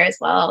coming through there as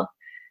well.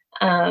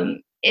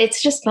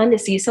 It's just fun to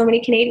see so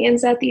many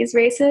Canadians at these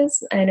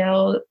races. I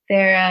know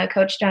their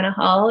coach, Donna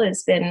Hall,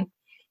 has been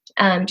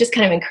just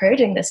kind of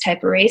encouraging this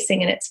type of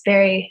racing, and it's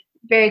very,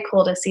 very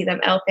cool to see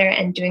them out there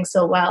and doing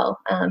so well.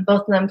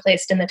 Both of them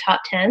placed in the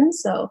top 10,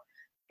 so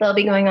they'll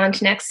be going on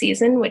to next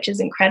season, which is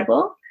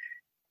incredible,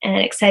 and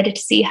excited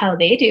to see how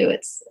they do.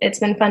 It's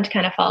been fun to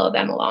kind of follow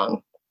them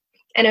along.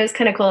 And it was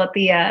kind of cool at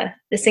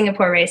the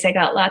Singapore race. I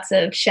got lots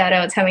of shout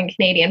outs having a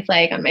Canadian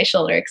flag on my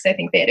shoulder because I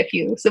think they had a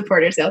few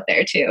supporters out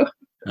there too.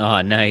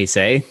 Oh, nice,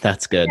 eh?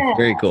 That's good. Yeah.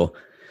 Very cool.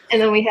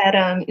 And then we had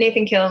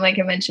Nathan Killam, like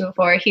I mentioned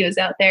before, he was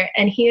out there,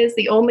 and he is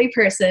the only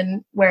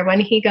person where when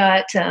he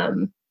got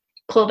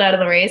pulled out of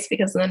the race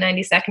because of the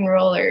 90-second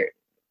rule or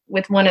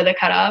with one of the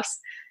cutoffs,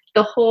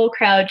 the whole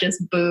crowd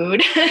just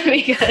booed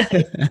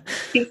because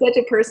he's such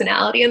a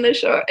personality in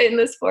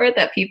the sport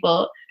that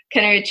people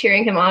kind of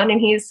cheering him on.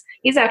 And he's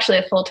actually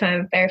a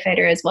full-time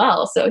firefighter as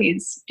well. So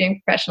he's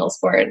doing professional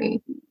sport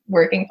and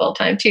working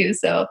full-time too.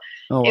 So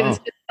It was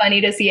just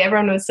funny to see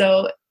everyone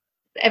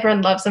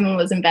loves him and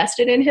was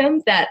invested in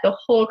him, that the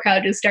whole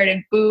crowd just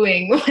started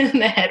booing when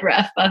the head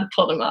ref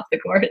pulled him off the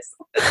course.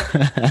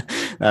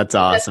 That's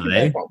awesome,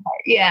 eh?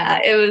 Yeah,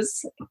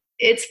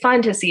 it's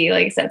fun to see,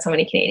 like I said, so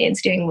many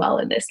Canadians doing well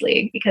in this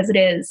league, because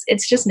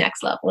it's just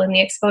next level, and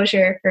the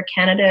exposure for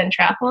Canada and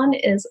triathlon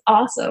is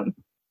awesome.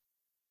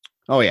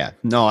 Oh yeah,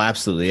 no,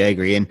 absolutely. I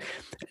agree. And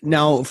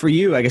now for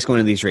you, I guess going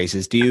to these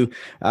races, do you,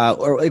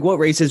 or like what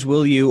races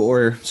will you,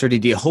 or sort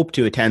of do you hope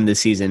to attend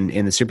this season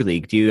in the Super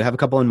League? Do you have a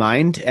couple in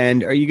mind?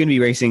 And are you going to be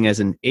racing as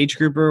an age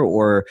grouper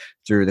or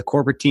through the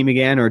corporate team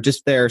again, or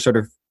just there sort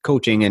of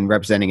coaching and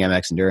representing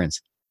MX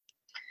Endurance?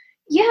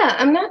 Yeah,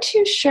 I'm not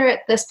too sure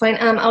at this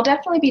point. I'll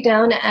definitely be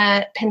down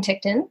at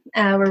Penticton.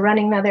 We're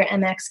running another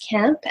MX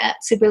camp at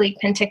Super League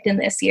Penticton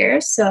this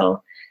year.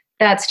 So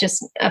that's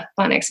just a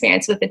fun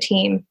experience with the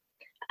team.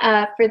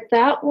 For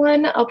that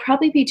one, I'll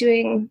probably be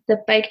doing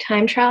the bike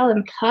time trial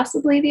and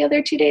possibly the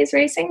other 2 days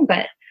racing,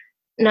 but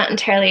not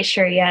entirely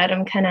sure yet.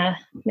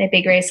 My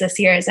big race this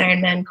year is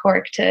Ironman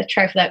Cork to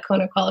try for that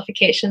Kona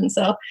qualification.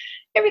 So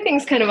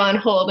everything's kind of on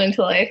hold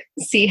until I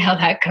see how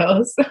that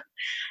goes.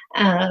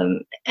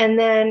 And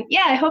then,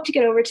 I hope to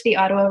get over to the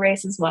Ottawa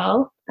race as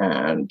well.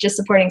 Just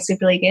supporting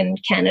Super League in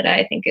Canada,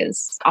 I think,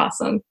 is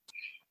awesome.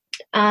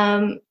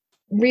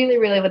 Really,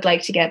 really would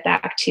like to get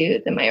back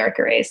to the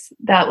Mallorca race.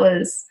 That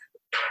was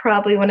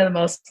probably one of the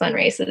most fun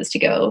races to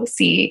go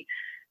see.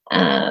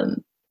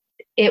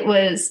 It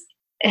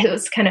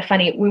was kind of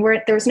funny.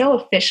 There was no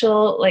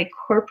official like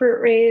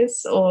corporate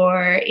race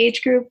or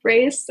age group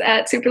race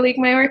at Super League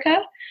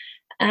Mallorca,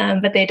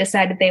 but they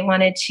decided they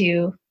wanted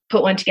to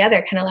put one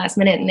together kind of last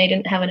minute, and they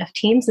didn't have enough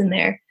teams in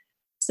there.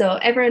 So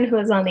everyone who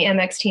was on the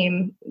MX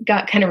team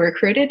got kind of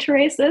recruited to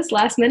race this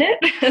last minute.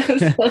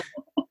 So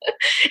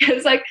it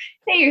was like,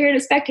 hey, you're here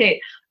to spectate.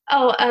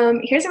 Oh,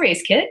 here's a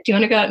race kit. Do you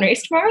want to go out and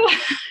race tomorrow?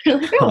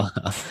 Like, oh,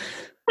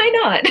 why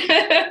not?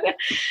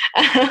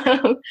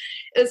 It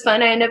was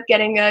fun. I ended up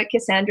getting a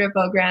Cassandra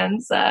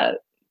Beaugrand's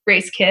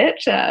race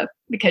kit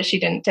because she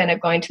didn't end up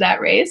going to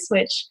that race,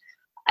 which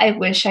I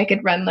wish I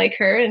could run like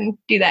her and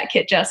do that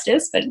kit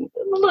justice, but a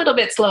little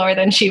bit slower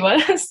than she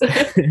was.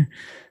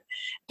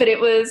 But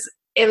it was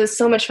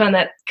so much fun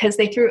that because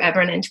they threw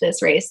everyone into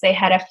this race, they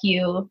had a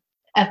few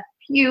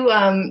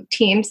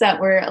teams that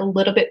were a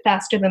little bit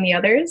faster than the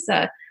others.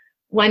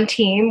 One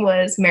team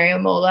was Mario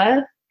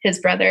Mola, his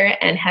brother,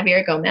 and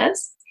Javier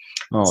Gomez.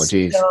 Oh,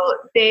 geez. So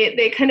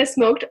they kind of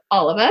smoked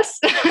all of us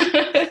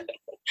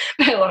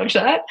by a long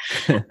shot.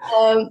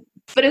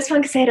 But it's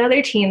fun because they had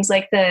other teams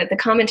like the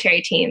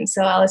commentary team.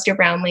 So Alistair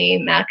Brownlee,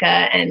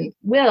 Macca, and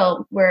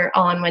Will were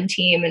all on one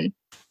team, and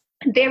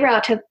they were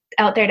out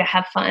there to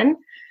have fun.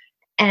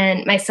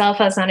 And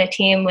myself, I was on a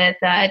team with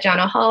John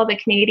O'Hall, the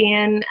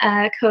Canadian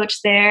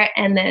coach there,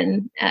 and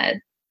then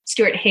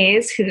Stuart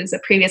Hayes, who's a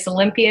previous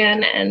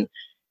Olympian, and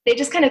they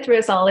just kind of threw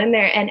us all in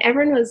there, and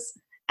everyone was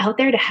out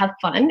there to have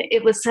fun.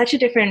 It was such a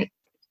different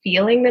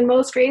feeling than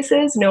most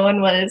races. No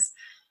one was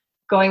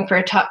going for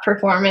a top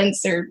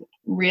performance or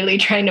really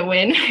trying to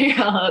win.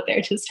 You're all out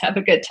there just to have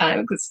a good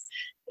time because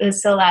it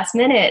was so last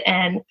minute.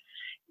 And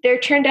there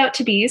turned out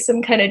to be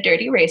some kind of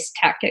dirty race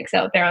tactics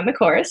out there on the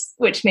course,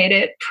 which made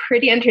it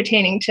pretty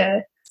entertaining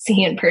to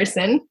see in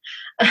person.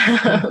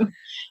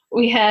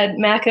 We had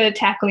Macca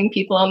tackling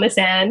people on the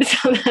sand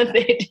so that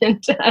they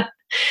didn't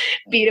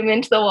beat him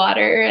into the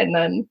water. And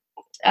then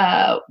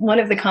one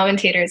of the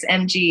commentators,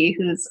 MG,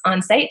 who's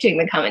on site doing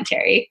the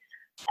commentary,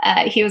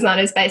 he was on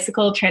his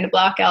bicycle trying to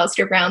block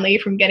Alistair Brownlee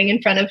from getting in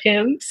front of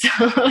him.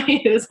 So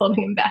he was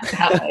holding him back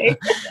that way.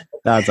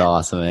 That's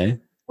awesome, eh?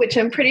 Which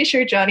I'm pretty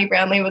sure Johnny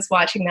Brownlee was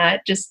watching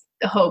that, just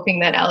hoping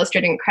that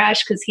Alistair didn't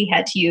crash because he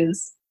had to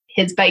use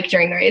his bike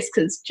during the race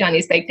because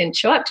Johnny's bike didn't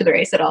show up to the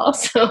race at all.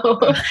 So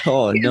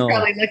he was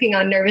probably looking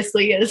on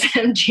nervously as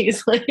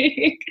MG's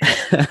like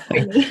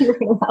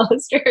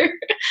Alistair.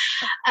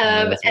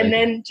 And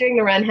then during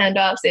the run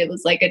handoffs, it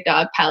was like a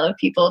dog pile of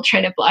people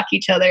trying to block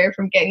each other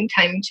from getting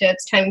timing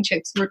chips. Timing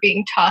chips were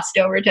being tossed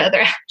over to other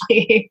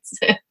athletes.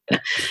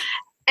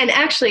 And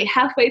actually,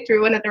 halfway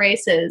through one of the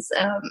races,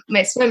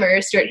 my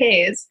swimmer, Stuart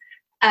Hayes,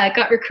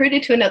 got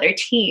recruited to another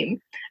team.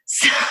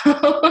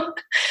 So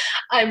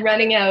I'm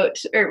running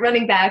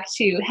back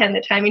to hand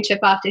the timing chip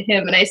off to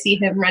him, and I see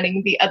him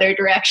running the other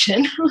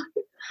direction.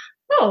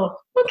 Oh,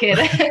 okay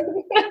then.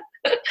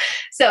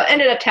 So I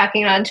ended up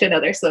tacking on to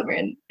another swimmer,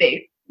 and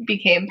they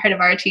became part of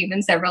our team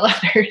and several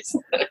others.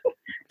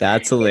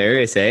 That's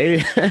hilarious,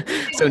 eh?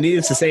 So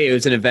needless to say, it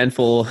was an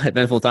eventful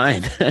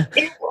time.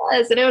 It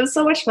was, and it was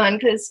so much fun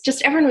because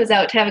just everyone was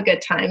out to have a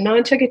good time. No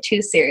one took it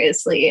too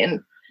seriously, and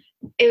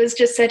it was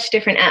just such a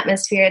different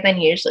atmosphere than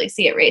you usually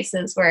see at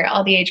races, where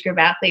all the age group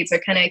athletes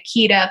are kind of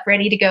keyed up,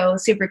 ready to go,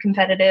 super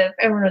competitive.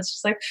 Everyone was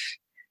just like,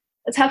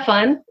 let's have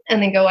fun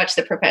and then go watch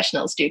the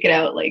professionals duke it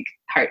out like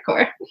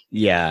hardcore.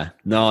 Yeah,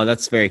 no,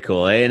 that's very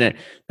cool. And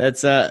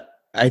that's,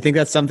 I think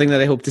that's something that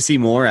I hope to see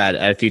more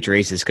at future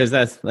races, because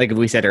that's, like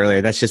we said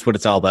earlier, that's just what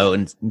it's all about,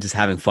 and just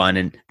having fun.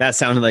 And that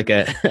sounded like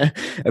a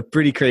a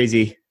pretty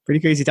crazy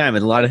time,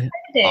 and a lot of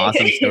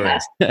awesome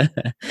stories. Yeah.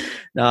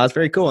 No, that's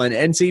very cool.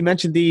 And so you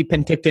mentioned the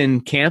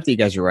Penticton camp that you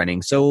guys are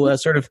running. So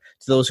sort of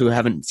to those who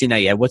haven't seen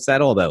that yet, what's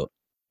that all about?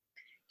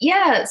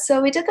 Yeah,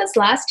 so we did this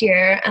last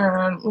year.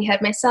 We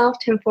had myself,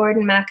 Tim Ford,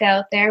 and Mac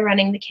out there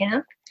running the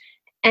camp.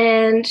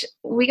 And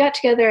we got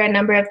together a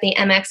number of the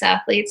MX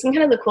athletes. And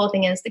kind of the cool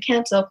thing is the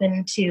camp's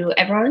open to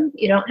everyone.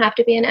 You don't have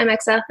to be an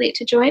MX athlete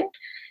to join.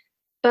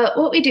 But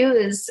what we do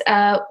is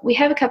we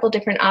have a couple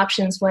different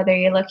options, whether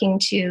you're looking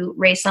to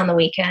race on the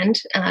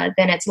weekend.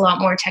 Then it's a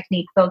lot more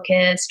technique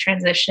focused,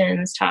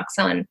 transitions, talks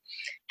on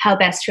how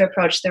best to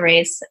approach the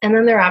race. And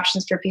then there are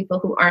options for people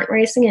who aren't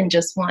racing and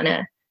just want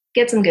to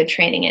get some good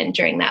training in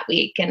during that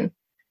week. And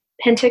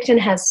Penticton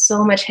has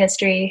so much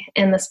history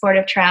in the sport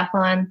of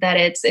triathlon that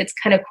it's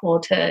kind of cool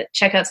to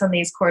check out some of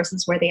these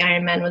courses where the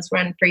Ironman was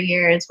run for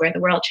years, where the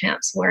world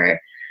champs were.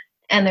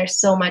 And there's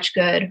so much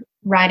good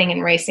riding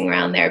and racing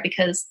around there,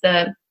 because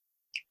the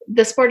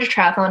sport of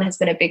triathlon has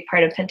been a big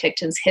part of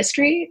Penticton's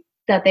history,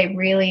 that they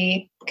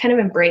really kind of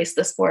embrace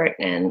the sport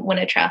and when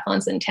a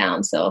triathlon's in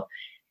town. So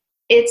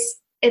it's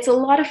a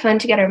lot of fun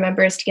to get our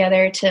members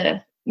together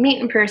to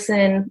meet in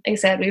person. Like I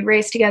said, we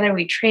race together,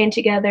 we train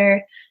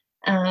together.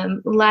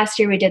 Last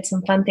year we did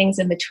some fun things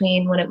in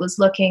between when it was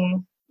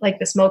looking like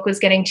the smoke was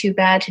getting too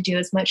bad to do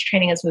as much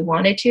training as we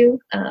wanted to,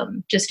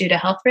 just due to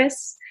health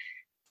risks.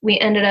 We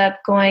ended up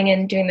going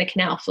and doing the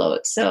canal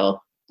float.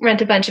 So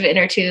rent a bunch of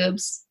inner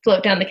tubes,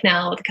 float down the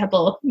canal with a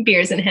couple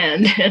beers in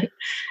hand and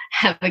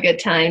have a good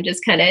time,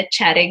 just kind of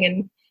chatting.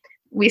 And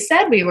we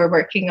said we were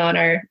working on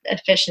our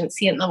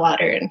efficiency in the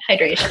water and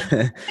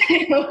hydration.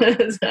 It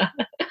was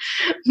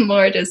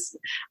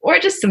more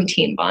just some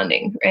team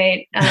bonding,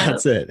 right?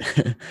 That's it.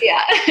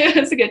 Yeah, it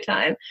was a good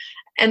time.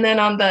 And then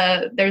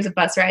there was a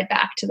bus ride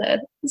back to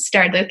the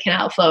start of the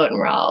canal float, and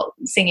we're all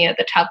singing at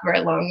the top of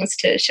our lungs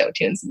to show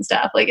tunes and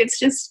stuff. Like,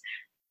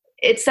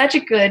 it's such a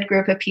good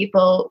group of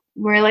people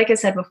where, like I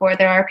said before,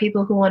 there are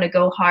people who want to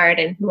go hard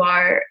and who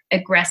are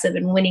aggressive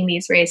in winning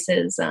these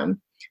races.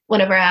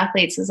 One of our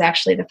athletes was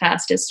actually the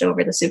fastest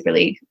over the Super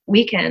League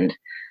weekend.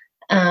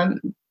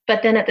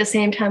 But then at the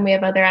same time, we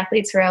have other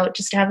athletes who are out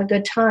just to have a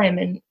good time.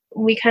 And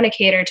we kind of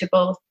cater to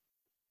both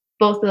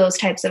of those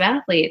types of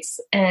athletes.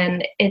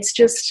 And it's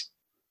just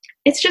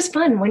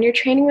fun when you're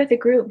training with a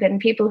group and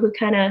people who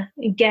kind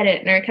of get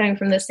it and are coming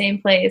from the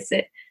same place.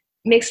 It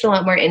makes it a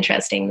lot more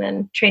interesting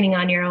than training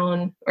on your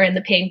own or in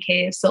the pain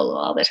cave solo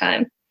all the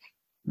time.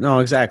 No,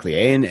 exactly.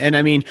 And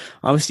I mean,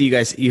 obviously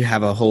you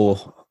have a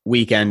whole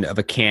weekend of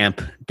a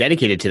camp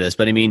dedicated to this,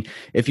 but I mean,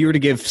 if you were to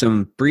give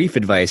some brief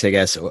advice, I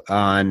guess,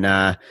 on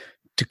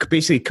to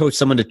basically coach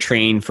someone to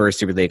train for a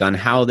Super League, on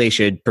how they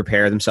should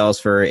prepare themselves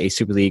for a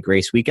Super League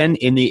race weekend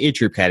in the age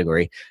group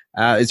category,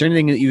 is there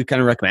anything that you would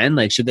kind of recommend?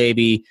 Like, should they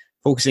be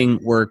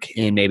focusing work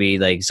in maybe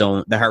like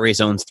the heart rate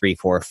zones 3,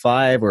 4,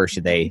 5, or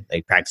should they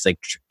like practice like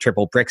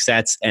triple brick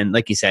sets? And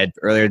like you said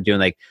earlier, doing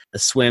like a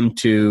swim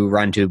to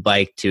run to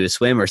bike to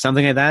swim or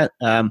something like that.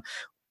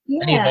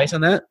 Any advice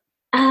on that?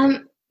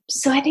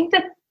 So I think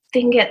the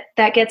thing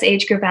that gets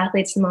age group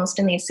athletes the most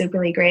in these Super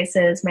League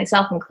races,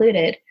 myself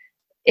included,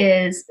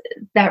 is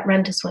that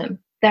run to swim.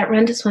 That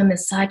run to swim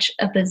is such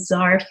a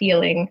bizarre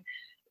feeling.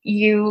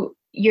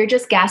 You're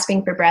just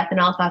gasping for breath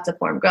and all thoughts of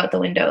form go out the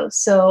window.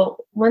 So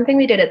one thing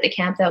we did at the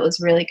camp that was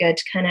really good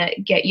to kind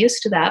of get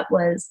used to that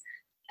was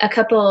a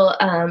couple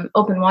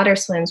open water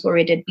swims where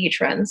we did beach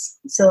runs.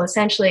 So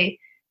essentially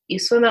you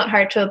swim out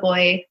hard to a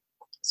buoy,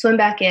 swim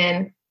back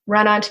in,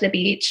 run onto the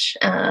beach,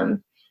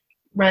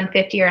 run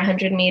 50 or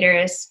 100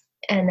 meters,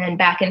 and then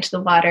back into the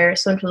water,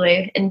 swim to the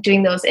buoy, and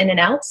doing those in and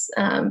outs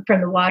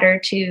from the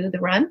water to the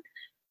run,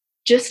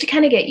 just to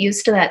kind of get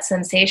used to that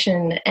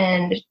sensation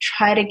and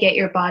try to get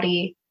your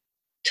body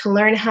to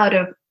learn how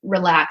to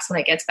relax when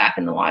it gets back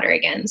in the water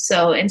again.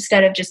 So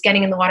instead of just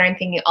getting in the water and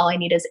thinking all I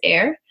need is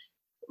air,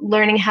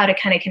 learning how to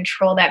kind of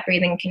control that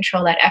breathing,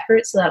 control that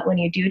effort, so that when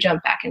you do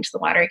jump back into the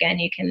water again,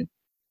 you can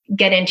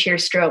get into your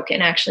stroke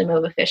and actually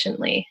move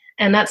efficiently.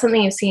 And that's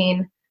something you've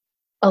seen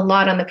a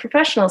lot on the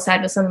professional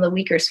side with some of the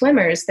weaker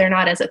swimmers. They're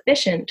not as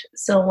efficient.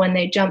 So when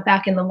they jump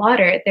back in the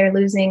water, they're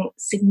losing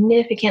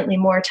significantly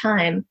more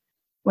time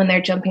when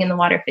they're jumping in the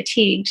water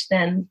fatigued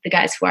than the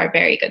guys who are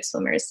very good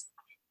swimmers.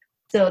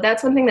 So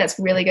that's one thing that's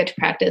really good to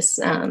practice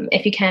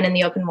if you can in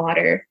the open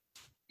water,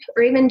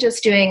 or even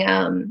just doing,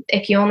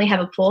 if you only have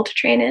a pool to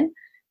train in,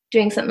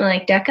 doing something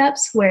like deck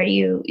ups where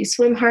you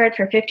swim hard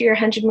for 50 or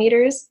 100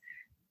 meters,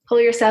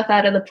 pull yourself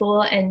out of the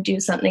pool and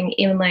do something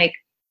even like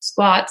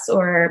squats,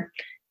 or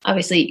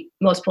obviously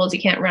most pools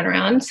you can't run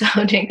around.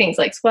 So doing things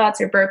like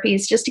squats or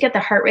burpees just to get the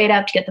heart rate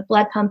up, to get the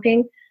blood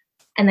pumping,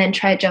 and then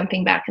try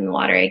jumping back in the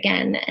water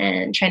again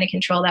and trying to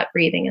control that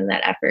breathing and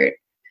that effort.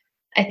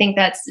 I think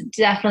that's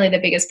definitely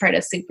the biggest part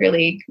of Super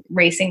League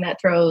racing that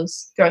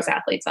throws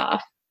athletes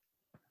off.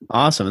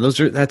 Awesome.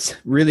 That's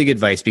really good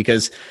advice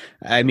because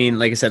I mean,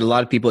 like I said, a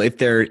lot of people, if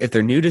they're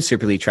new to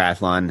Super League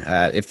Triathlon,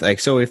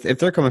 if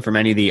they're coming from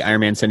any of the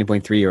Ironman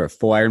 70.3 or a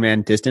full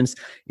Ironman distance,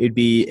 it'd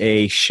be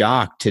a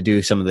shock to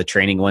do some of the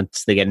training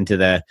once they get into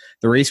the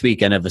race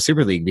weekend of a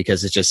Super League,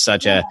 because it's just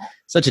such a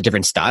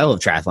different style of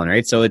triathlon,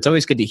 right? So it's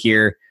always good to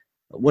hear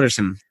what are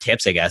some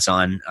tips, I guess,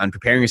 on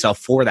preparing yourself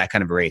for that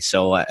kind of a race.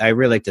 So I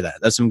really like that.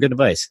 That's some good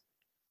advice.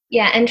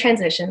 Yeah, and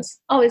transitions.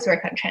 Always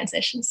work on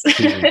transitions.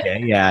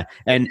 Okay, yeah.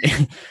 And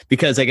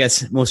because I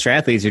guess most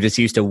triathletes are just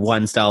used to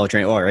one style of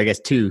training, or I guess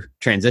two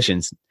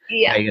transitions.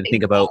 Yeah. You got to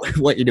think about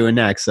what you're doing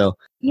next. So,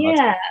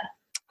 yeah.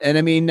 And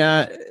I mean,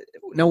 now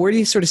where do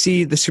you sort of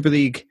see the Super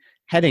League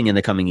heading in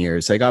the coming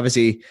years? Like,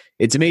 obviously,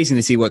 it's amazing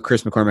to see what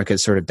Chris McCormick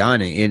has sort of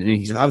done. And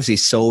he's obviously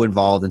so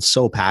involved and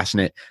so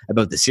passionate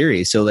about the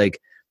series. So, like,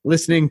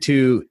 listening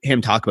to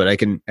him talk about it, I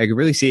can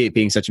really see it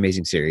being such an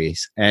amazing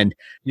series. And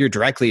you're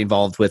directly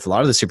involved with a lot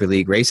of the Super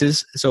League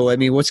races. So, I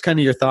mean, what's kind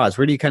of your thoughts?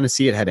 Where do you kind of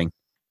see it heading?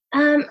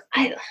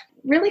 I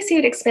really see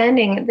it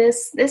expanding.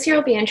 This year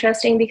will be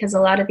interesting because a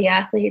lot of the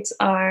athletes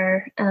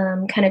are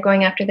kind of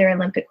going after their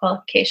Olympic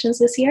qualifications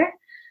this year.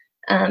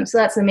 So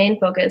that's the main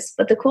focus.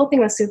 But the cool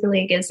thing with Super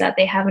League is that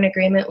they have an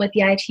agreement with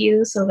the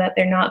ITU so that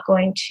they're not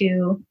going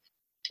to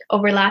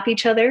overlap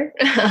each other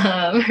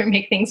or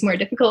make things more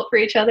difficult for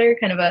each other,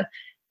 kind of a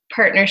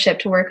partnership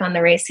to work on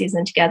the race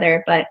season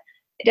together. But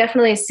I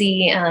definitely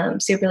see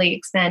Super League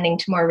expanding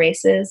to more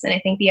races, and I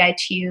think the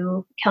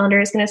ITU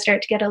calendar is going to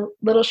start to get a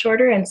little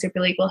shorter, and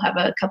Super League will have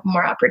a couple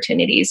more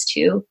opportunities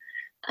to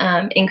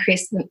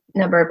increase the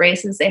number of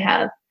races they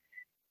have.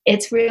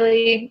 It's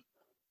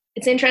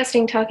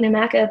interesting talking to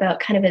Macca about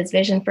kind of his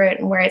vision for it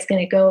and where it's going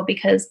to go,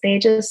 because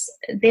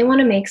they want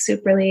to make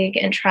Super League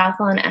and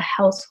triathlon a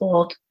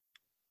household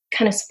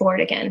kind of sport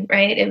again,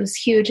 right? It was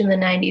huge in the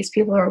 90s.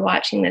 People were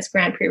watching this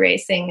Grand Prix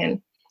racing, and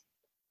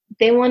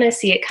they want to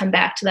see it come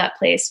back to that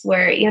place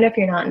where even if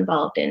you're not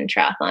involved in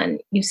triathlon,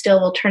 you still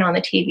will turn on the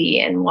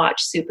TV and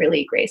watch Super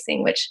League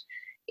racing, which,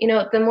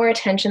 the more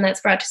attention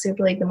that's brought to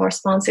Super League, the more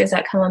sponsors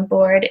that come on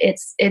board.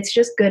 It's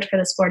just good for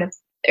the sport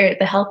or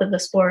the health of the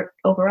sport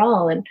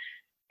overall. And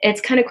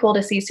it's kind of cool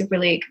to see Super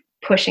League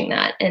pushing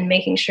that and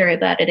making sure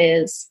that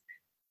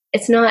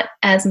it's not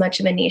as much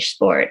of a niche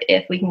sport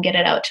if we can get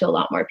it out to a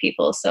lot more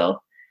people.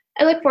 So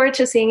I look forward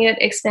to seeing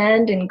it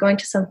expand and going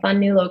to some fun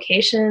new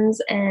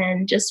locations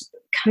and just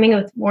coming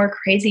with more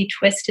crazy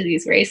twists to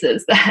these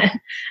races that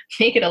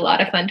make it a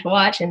lot of fun to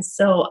watch and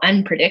so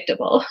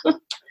unpredictable.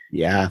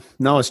 Yeah,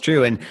 no, it's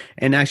true. And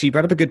actually you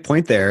brought up a good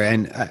point there.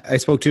 And I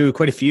spoke to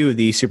quite a few of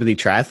the Super League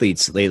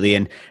triathletes lately,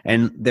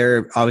 and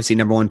their obviously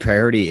number one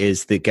priority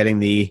is getting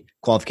the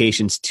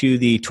qualifications to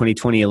the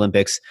 2020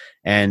 Olympics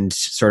and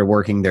sort of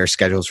working their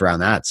schedules around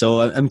that.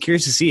 So I'm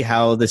curious to see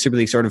how the Super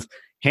League sort of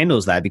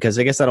handles that, because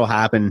I guess that'll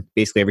happen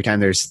basically every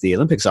time there's the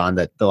Olympics on,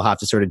 that they'll have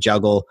to sort of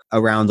juggle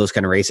around those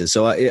kind of races.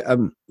 So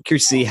I'm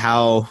curious to see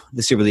how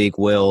the Super League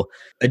will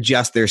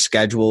adjust their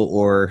schedule,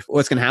 or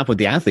what's going to happen with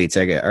the athletes.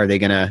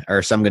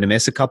 Are some going to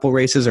miss a couple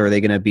races, or are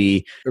they going to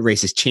be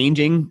races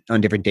changing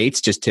on different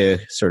dates just to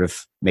sort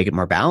of make it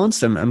more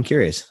balanced? I'm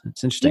curious.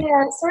 It's interesting.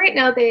 Yeah. So right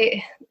now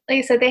like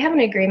I said, they have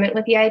an agreement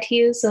with the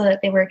ITU so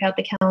that they work out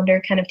the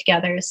calendar kind of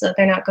together, so that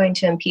they're not going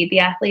to impede the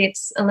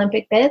athletes'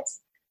 Olympic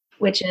bids,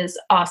 which is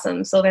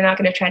awesome. So they're not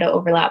going to try to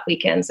overlap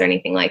weekends or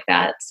anything like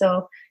that.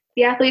 So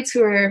the athletes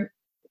who are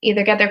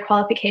either get their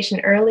qualification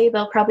early,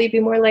 they'll probably be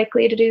more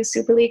likely to do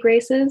Super League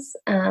races,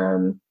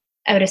 I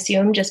would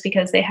assume, just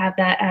because they have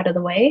that out of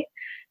the way.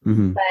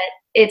 Mm-hmm.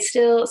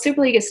 But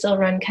Super League is still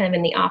run kind of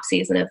in the off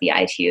season of the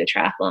ITU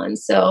triathlon.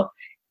 So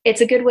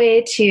it's a good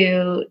way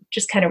to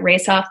just kind of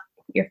race off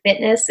your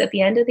fitness at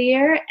the end of the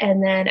year,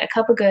 and then a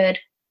couple good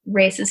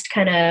races to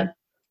kind of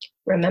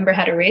remember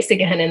how to race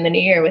again in the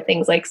new year, with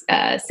things like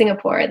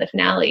Singapore, the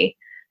finale,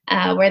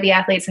 where the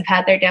athletes have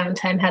had their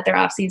downtime, had their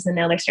off season.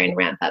 Now they're starting to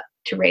ramp up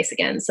to race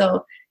again.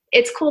 So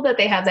it's cool that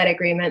they have that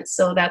agreement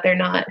so that they're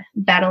not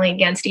battling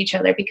against each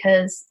other,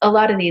 because a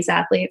lot of these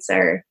athletes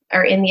are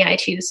in the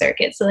ITU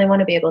circuit. So they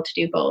want to be able to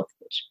do both,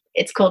 which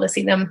it's cool to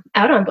see them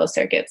out on both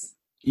circuits.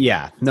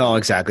 Yeah, no,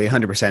 exactly.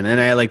 100%. And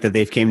I like that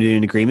they've came to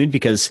an agreement,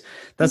 because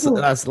that's the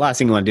last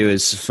thing you want to do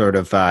is sort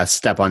of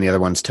step on the other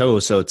one's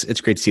toes. So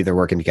it's great to see they're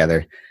working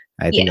together.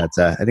 I think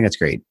that's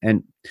great.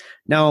 And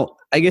now,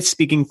 I guess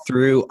speaking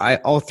through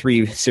all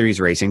three series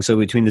racing, so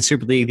between the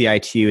Super League, the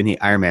ITU, and the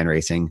Ironman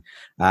racing,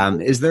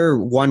 is there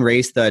one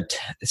race that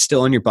is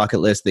still on your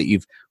bucket list that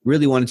you've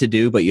really wanted to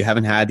do but you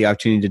haven't had the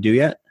opportunity to do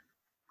yet?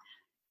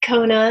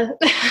 Kona.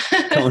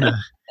 Kona.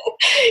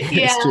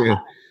 Yeah. It's true.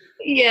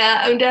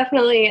 Yeah, I'm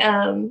definitely.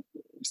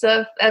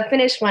 So I've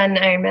finished one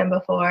Ironman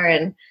before,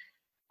 and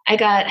I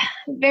got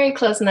very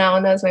close in that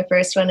one. That was my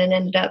first one, and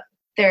ended up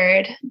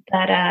third.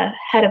 That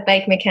had a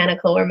bike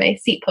mechanical where my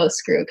seat post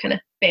screw kind of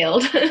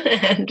failed,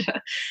 and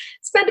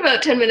spent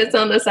about 10 minutes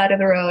on the side of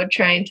the road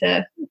trying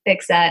to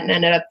fix that, and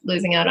ended up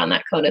losing out on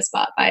that Kona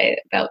spot by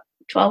about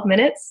 12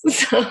 minutes.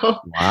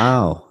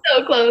 Wow.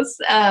 So close.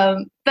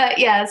 But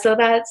yeah, so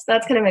that's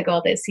kind of my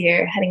goal this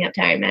year, heading up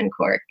to Ironman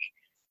Cork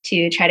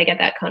to try to get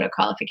that Kona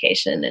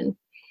qualification and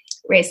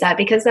race that,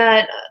 because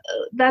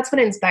that's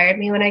what inspired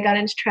me when I got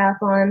into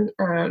triathlon.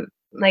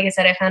 Like I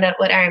said, I found out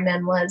what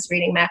Ironman was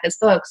reading Macca's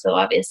book. So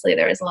obviously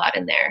there was a lot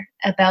in there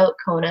about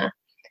Kona,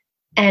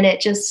 and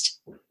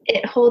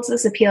it holds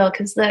this appeal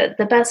because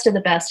the best of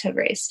the best have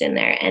raced in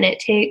there, and it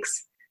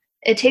takes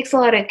a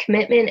lot of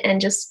commitment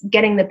and just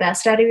getting the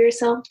best out of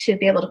yourself to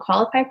be able to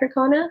qualify for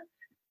Kona.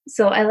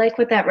 So I like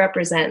what that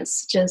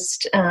represents.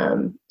 Just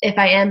if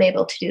I am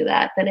able to do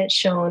that, then it's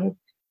shown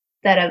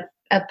that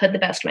I've put the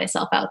best of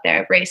myself out there.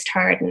 I've raced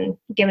hard and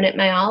given it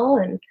my all.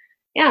 And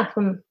yeah, if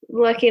I'm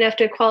lucky enough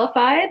to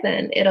qualify,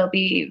 then it'll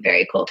be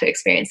very cool to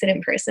experience it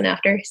in person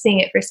after seeing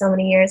it for so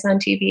many years on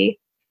TV.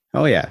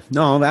 Oh yeah,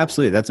 no,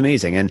 absolutely. That's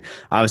amazing. And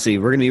obviously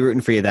we're going to be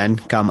rooting for you then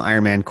come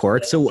Ironman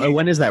Cork. So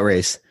when is that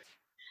race?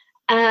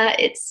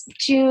 It's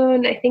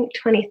June, I think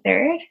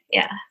 23rd.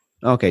 Yeah.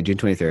 Okay, June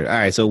 23rd. All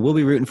right, so we'll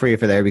be rooting for you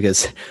for there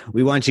because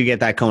we want you to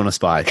get that Kona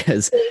spot,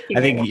 because I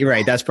think you're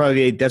right. That's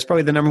probably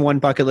the number one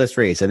bucket list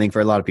race, I think,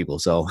 for a lot of people.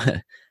 So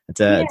it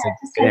just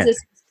has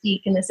this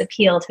mystique and this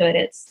appeal to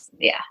it.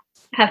 I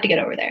have to get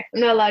over there. I'm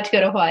not allowed to go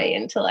to Hawaii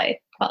until I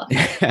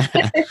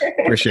qualify.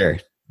 For sure.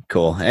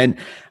 Cool. And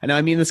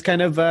I mean, let's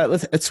kind of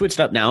let's switch it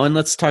up now, and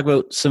let's talk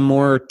about some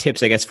more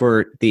tips, I guess,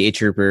 for the age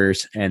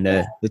troopers and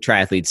the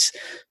triathletes,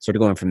 sort of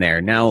going from there.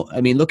 Now,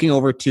 I mean, looking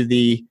over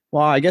to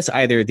I guess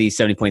either the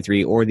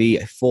 70.3 or the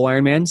full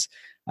Ironmans,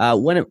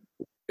 when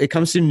it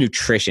comes to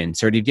nutrition,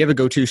 so did you have a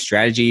go-to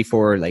strategy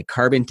for like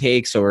carb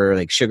intakes or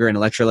like sugar and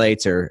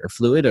electrolytes or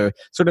fluid, or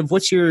sort of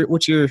what's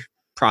your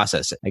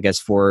process, I guess,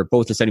 for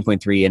both the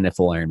 70.3 and the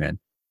full Ironman?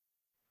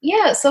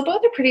 Yeah, so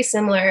both are pretty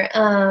similar.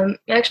 I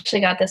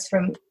actually got this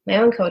from my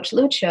own coach,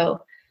 Lucho.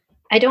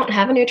 I don't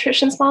have a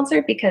nutrition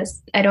sponsor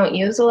because I don't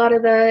use a lot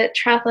of the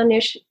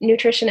triathlon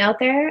nutrition out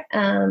there.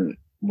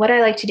 What I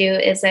like to do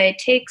is I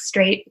take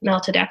straight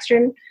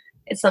maltodextrin.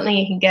 It's something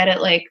you can get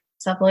at like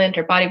supplement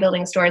or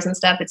bodybuilding stores and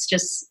stuff. It's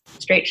just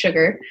straight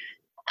sugar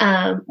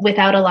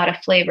without a lot of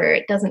flavor.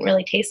 It doesn't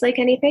really taste like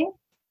anything.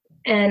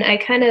 And I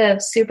kind of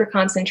super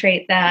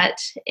concentrate that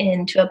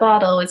into a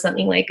bottle with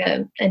something like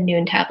a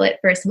Noon tablet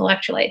for some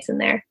electrolytes in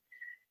there.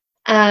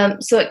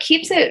 So it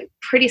keeps it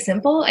pretty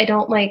simple. I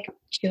don't like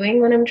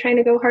chewing when I'm trying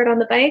to go hard on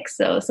the bike.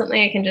 So something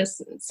I can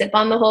just sip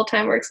on the whole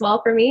time works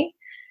well for me.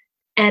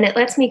 And it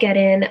lets me get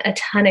in a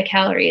ton of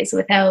calories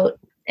without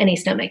any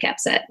stomach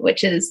upset,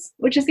 which is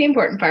the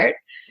important part.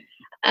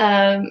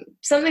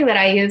 Something that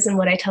I use and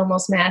what I tell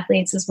most of my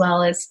athletes as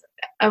well is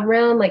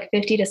around like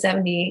 50 to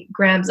 70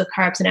 grams of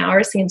carbs an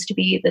hour seems to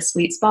be the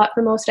sweet spot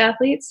for most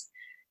athletes,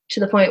 to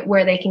the point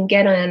where they can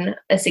get on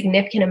a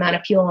significant amount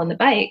of fuel on the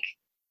bike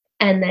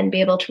and then be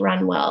able to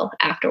run well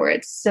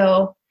afterwards.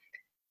 So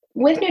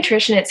with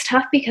nutrition, it's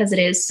tough because it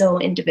is so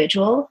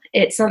individual.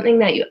 It's something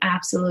that you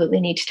absolutely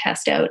need to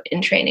test out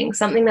in training,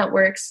 something that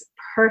works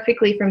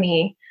perfectly for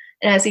me.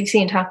 And as you've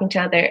seen talking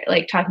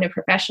to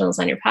professionals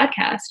on your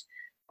podcast,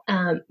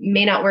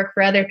 may not work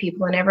for other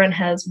people, and everyone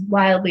has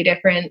wildly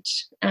different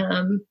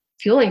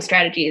fueling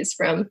strategies,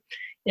 from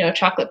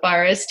chocolate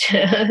bars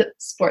to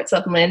sports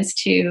supplements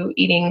to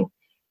eating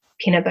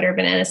peanut butter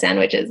banana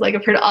sandwiches. Like,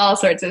 I've heard all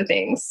sorts of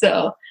things.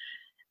 So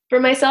for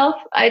myself,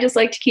 I just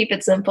like to keep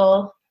it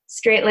simple,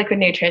 straight liquid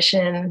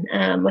nutrition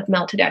with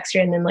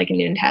maltodextrin and like a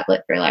Noon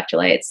tablet for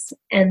electrolytes.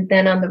 And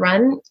then on the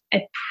run,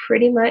 I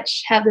pretty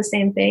much have the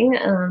same thing.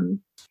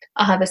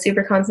 I'll have a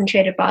super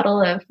concentrated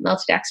bottle of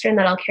maltodextrin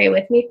that I'll carry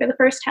with me for the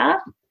first half.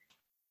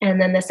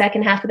 And then the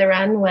second half of the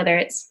run, whether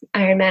it's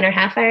Ironman or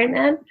half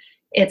Ironman,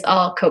 it's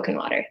all Coke and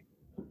water.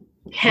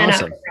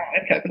 Cannot go wrong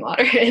with Coke and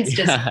water. It's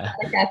just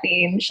a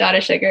caffeine, shot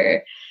of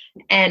sugar.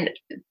 And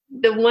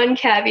the one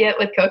caveat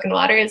with Coke and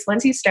water is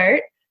once you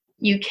start,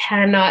 you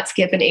cannot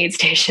skip an aid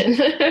station.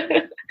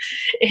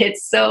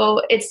 It's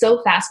so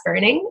fast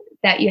burning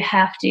that you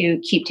have to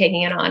keep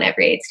taking it on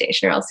every aid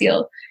station, or else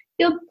you'll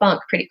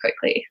bunk pretty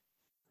quickly.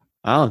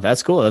 Oh,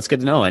 that's cool. That's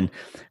good to know. And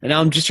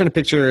now I'm just trying to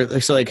picture,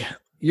 so like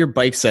your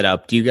bike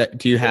setup. Do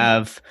you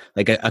have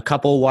like a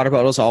couple water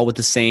bottles all with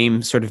the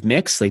same sort of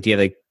mix? Like, do you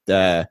have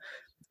like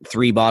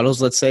 3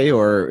 bottles, let's say,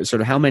 or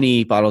sort of how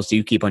many bottles do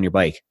you keep on your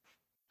bike?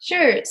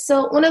 Sure.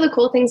 So one of the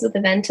cool things with the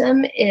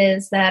Ventum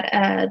is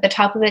that the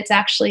top of it's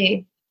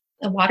actually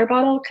a water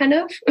bottle, kind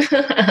of.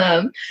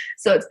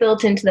 So it's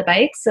built into the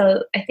bike.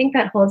 So I think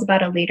that holds about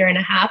 1.5 liters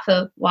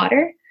of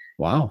water.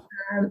 Wow.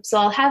 So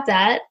I'll have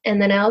that.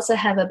 And then I also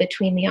have a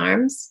between the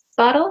arms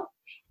bottle.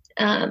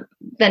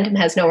 Ventum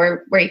has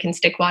nowhere where you can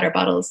stick water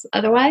bottles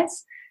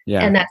otherwise.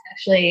 Yeah. And that's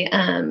actually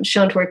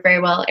shown to work very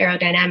well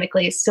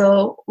aerodynamically.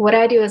 So what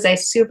I do is I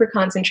super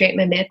concentrate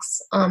my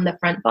mix on the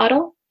front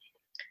bottle.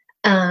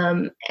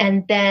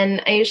 And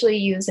then I usually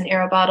use an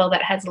aero bottle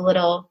that has a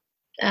little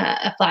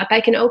a flap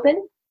I can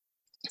open,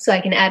 so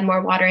I can add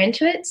more water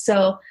into it.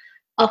 So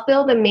I'll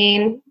fill the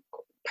main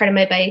part of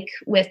my bike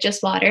with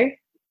just water.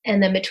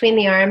 And then between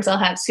the arms, I'll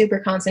have super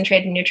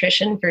concentrated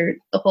nutrition for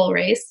the whole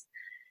race.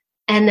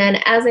 And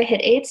then as I hit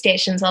aid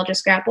stations, I'll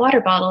just grab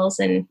water bottles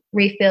and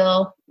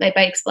refill my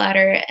bike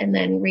splatter, and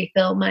then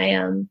refill my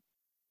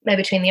my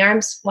between the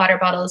arms water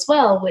bottle as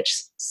well,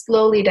 which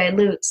slowly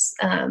dilutes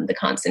the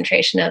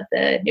concentration of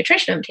the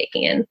nutrition I'm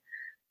taking in,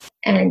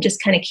 and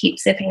just kind of keep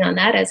sipping on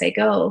that as I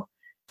go.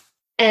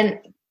 And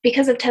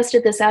because I've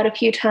tested this out a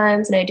few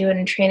times and I do it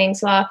in training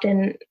so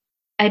often,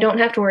 I don't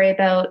have to worry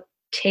about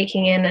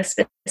taking in a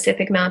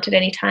specific amount at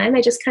any time.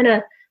 I just kind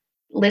of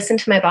listen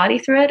to my body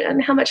through it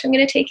and how much I'm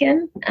going to take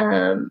in.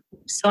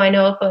 So I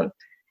know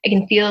I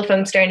can feel if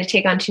I'm starting to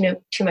take on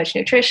too much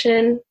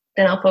nutrition,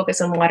 then I'll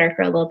focus on water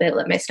for a little bit,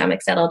 let my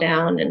stomach settle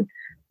down, and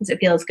once it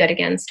feels good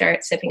again,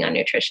 start sipping on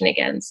nutrition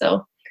again.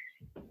 So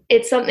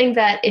it's something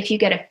that if you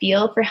get a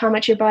feel for how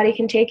much your body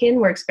can take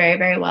in, works very,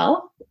 very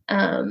well.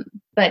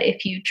 But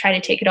if you try to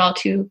take it all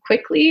too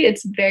quickly,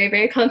 it's very,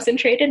 very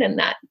concentrated, and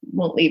that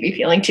won't leave you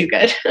feeling too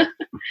good.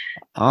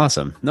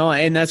 Awesome. No,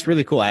 and that's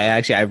really cool. I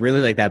really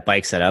like that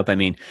bike setup. I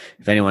mean,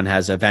 if anyone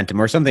has a Ventum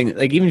or something,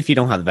 like even if you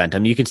don't have the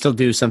Ventum, you can still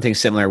do something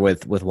similar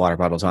with water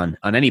bottles on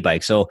any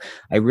bike. So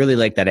I really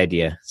like that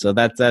idea. So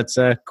that's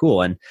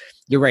cool. And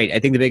you're right. I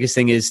think the biggest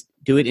thing is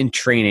do it in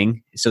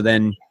training. So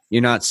then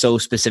you're not so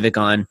specific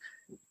on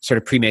sort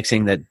of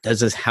pre-mixing that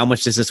how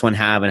much does this one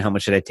have and how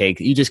much should I take?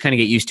 You just kind of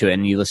get used to it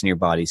and you listen to your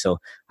body. So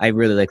I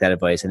really like that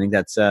advice. I think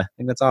that's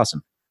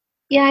awesome.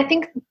 Yeah, I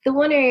think the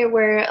one area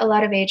where a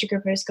lot of age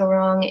groupers go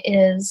wrong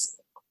is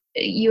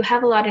you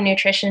have a lot of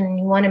nutrition and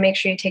you want to make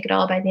sure you take it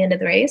all by the end of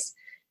the race.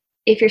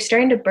 If you're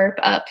starting to burp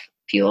up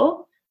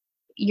fuel,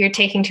 you're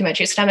taking too much.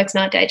 Your stomach's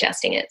not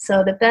digesting it.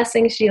 So the best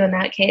thing to do in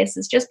that case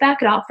is just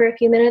back it off for a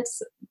few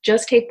minutes.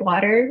 Just take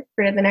water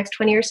for the next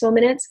 20 or so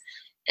minutes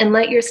and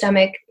let your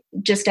stomach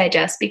just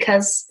digest,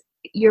 because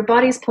your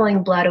body's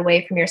pulling blood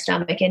away from your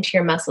stomach into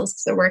your muscles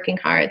because they're working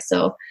hard.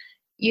 So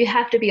you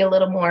have to be a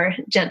little more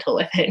gentle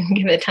with it and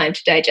give it time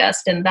to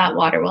digest, and that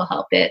water will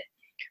help it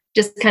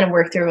just kind of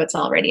work through what's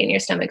already in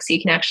your stomach so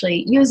you can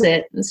actually use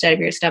it instead of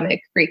your stomach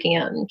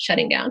freaking out and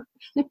shutting down.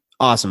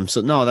 Awesome. So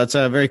no, that's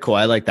very cool.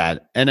 I like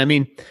that. And I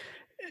mean,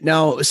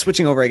 now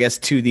switching over, I guess,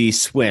 to the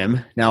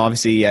swim. Now,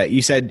 obviously,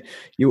 you said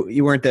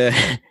you weren't the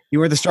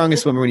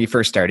strongest swimmer when you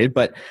first started,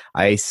 but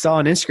I saw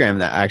on Instagram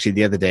that actually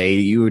the other day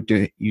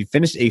you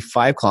finished a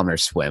 5 kilometer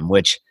swim,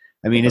 which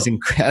I mean is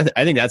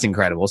I think that's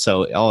incredible.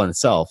 So all in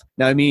itself.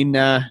 Now, I mean,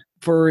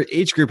 for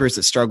age groupers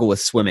that struggle with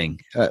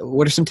swimming,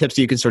 what are some tips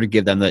you can sort of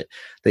give them that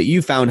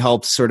you found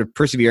helps sort of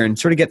persevere and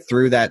sort of get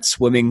through that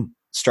swimming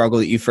struggle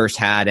that you first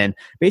had, and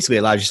basically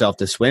allowed yourself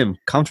to swim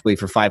comfortably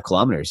for 5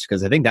 kilometers?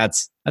 Because I think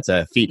that's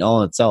a feat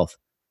all in itself.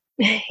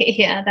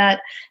 Yeah, I've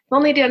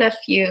only done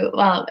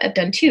I've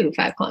done 2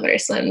 5-kilometer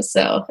swims,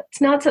 so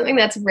it's not something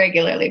that's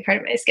regularly part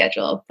of my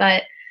schedule.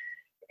 But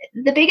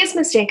the biggest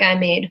mistake I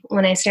made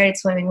when I started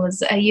swimming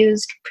was I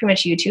used pretty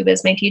much YouTube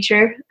as my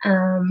teacher.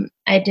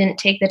 I didn't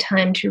take the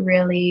time to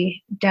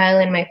really dial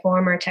in my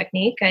form or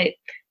technique. I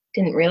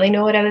didn't really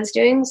know what I was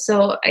doing.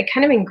 So I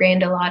kind of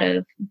ingrained a lot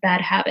of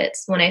bad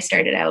habits when I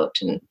started out.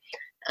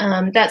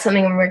 And that's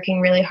something I'm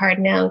working really hard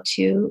now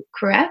to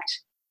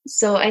correct.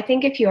 So I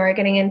think if you are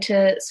getting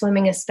into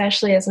swimming,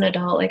 especially as an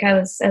adult, like I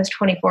was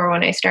 24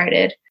 when I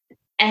started,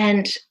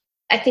 and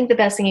I think the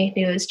best thing you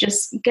can do is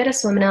just get a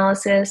swim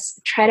analysis,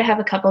 try to have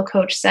a couple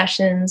coach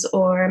sessions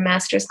or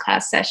master's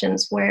class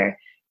sessions where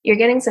you're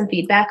getting some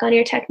feedback on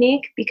your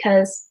technique,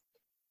 because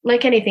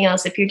like anything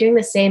else, if you're doing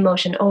the same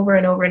motion over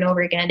and over and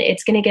over again,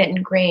 it's going to get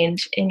ingrained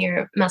in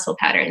your muscle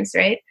patterns,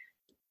 right?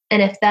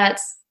 And if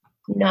that's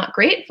not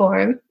great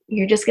form,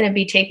 you're just going to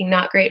be taking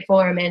not great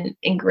form and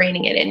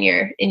ingraining it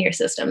in your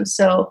system.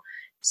 So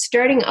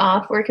starting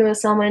off working with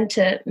someone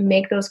to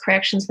make those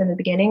corrections from the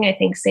beginning, I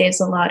think saves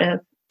a lot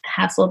of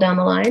hassle down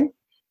the line.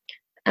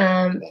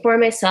 For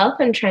myself,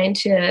 I'm trying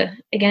to,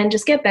 again,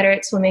 just get better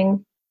at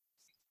swimming.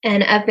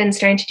 And I've been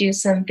starting to do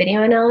some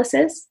video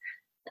analysis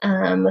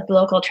with the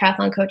local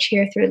triathlon coach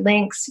here through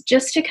links,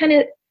 just to kind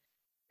of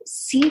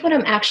see what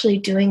I'm actually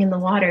doing in the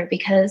water,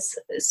 because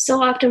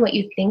so often what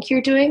you think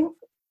you're doing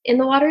in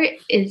the water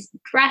is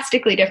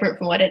drastically different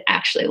from what it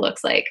actually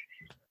looks like.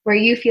 Where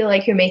you feel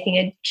like you're making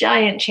a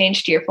giant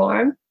change to your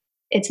form,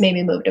 it's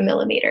maybe moved a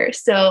millimeter.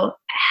 So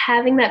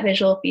having that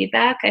visual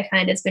feedback, I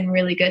find, has been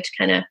really good to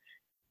kind of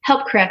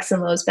help correct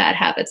some of those bad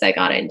habits I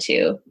got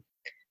into.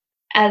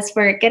 As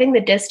for getting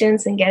the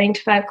distance and getting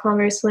to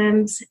 5-kilometer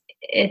swims,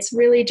 it's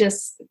really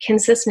just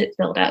consistent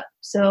build up.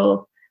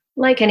 So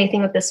like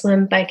anything with the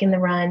swim, bike, and the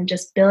run,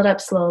 just build up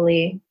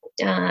slowly.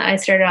 I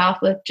started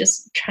off with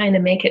just trying to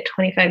make it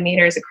 25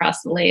 meters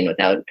across the lane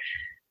without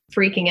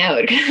freaking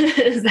out,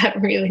 because that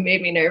really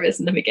made me nervous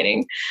in the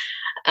beginning.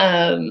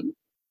 And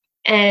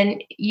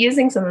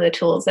using some of the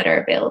tools that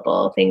are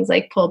available, things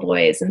like pull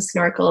buoys and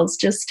snorkels,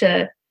 just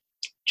to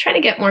try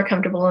to get more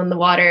comfortable in the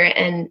water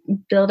and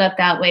build up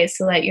that way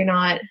so that you're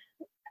not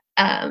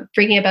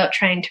freaking about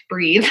trying to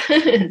breathe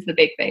is the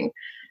big thing.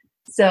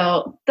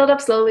 So build up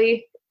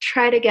slowly,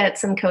 try to get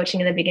some coaching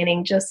in the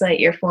beginning just so that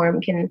your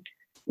form can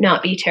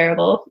not be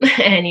terrible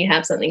and you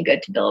have something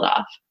good to build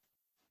off.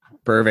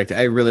 Perfect.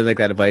 I really like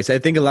that advice. I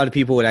think a lot of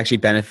people would actually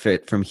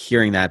benefit from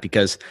hearing that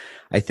because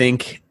I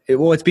think,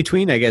 it's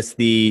between, I guess,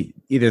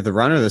 either the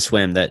run or the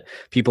swim that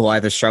people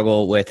either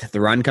struggle with the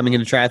run coming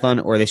into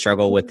triathlon or they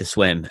struggle with the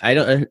swim.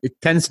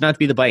 It tends not to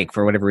be the bike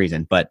for whatever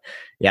reason, but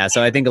yeah,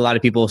 so I think a lot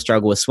of people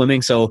struggle with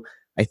swimming. So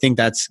I think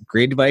that's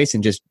great advice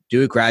and just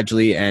do it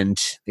gradually. And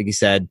like you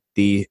said,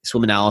 the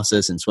swim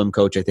analysis and swim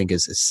coach, I think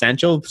is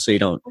essential. So you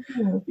don't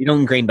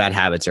ingrain bad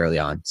habits early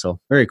on. So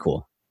very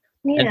cool.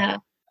 Yeah.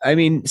 And, I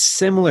mean,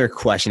 similar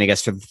question, I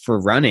guess, for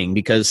running,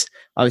 because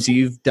obviously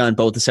you've done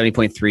both the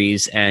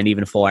 70.3s and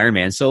even a full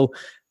Ironman. So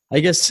I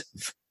guess,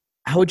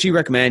 how would you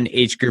recommend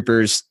age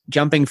groupers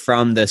jumping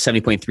from the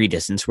 70.3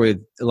 distance where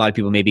a lot of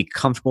people may be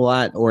comfortable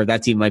at, or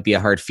that's even might be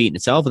a hard feat in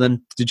itself, and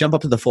then to jump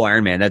up to the full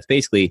Ironman? That's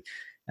basically,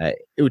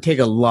 it would take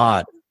a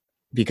lot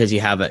because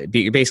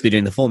you're basically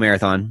doing the full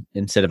marathon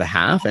instead of a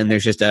half. And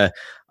there's just a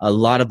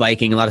lot of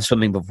biking, a lot of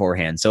swimming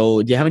beforehand.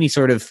 So do you have any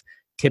sort of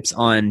tips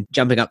on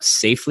jumping up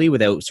safely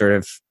without sort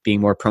of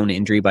being more prone to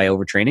injury by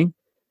overtraining?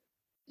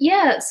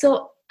 Yeah,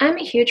 so I'm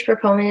a huge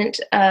proponent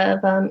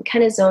of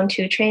kind of zone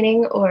 2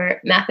 training or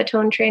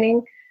mathotone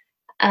training.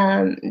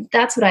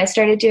 That's what I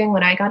started doing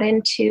when I got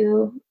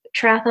into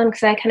triathlon,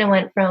 because I kind of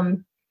went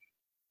from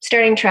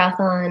starting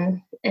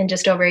triathlon and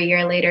just over a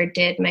year later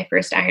did my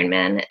first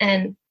Ironman.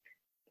 And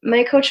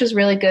my coach was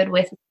really good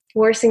with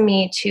forcing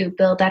me to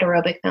build that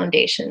aerobic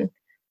foundation.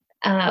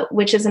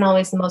 Which isn't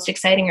always the most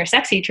exciting or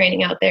sexy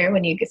training out there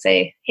when you could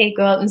say, hey,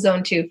 go out in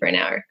zone 2 for an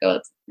hour,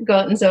 go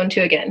out in zone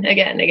 2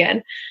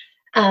 again.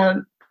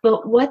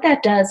 But what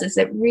that does is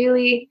it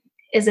really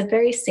is a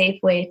very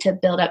safe way to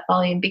build up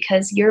volume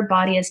because your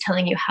body is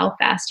telling you how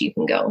fast you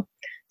can go.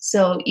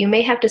 So you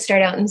may have to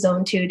start out in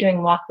zone 2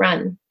 doing walk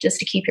run just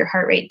to keep your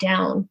heart rate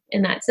down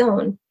in that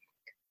zone.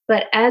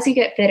 But as you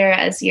get fitter,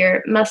 as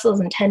your muscles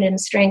and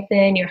tendons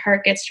strengthen, your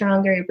heart gets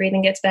stronger, your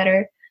breathing gets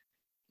better,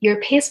 your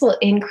pace will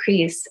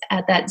increase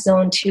at that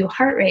zone 2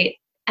 heart rate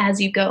as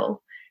you go.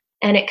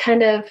 And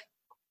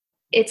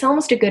it's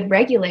almost a good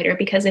regulator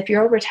because if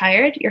you're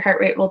overtired, your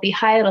heart rate will be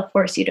high. It'll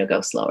force you to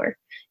go slower.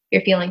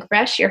 You're feeling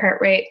fresh, your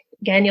heart rate,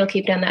 again, you'll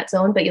keep down that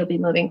zone, but you'll be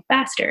moving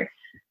faster.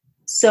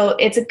 So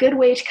it's a good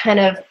way to kind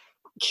of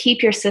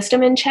keep your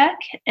system in check.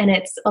 And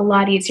it's a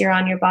lot easier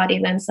on your body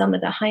than some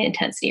of the high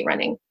intensity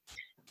running.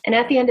 And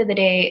at the end of the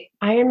day,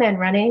 Ironman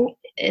running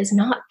is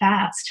not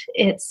fast.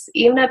 It's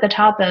even at the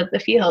top of the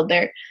field,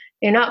 they're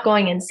not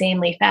going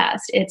insanely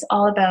fast. It's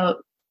all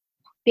about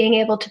being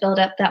able to build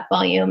up that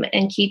volume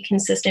and keep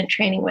consistent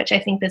training, which I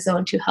think the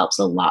zone 2 helps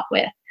a lot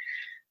with.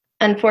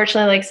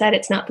 Unfortunately, like I said,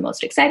 it's not the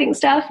most exciting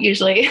stuff.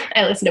 Usually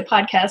I listen to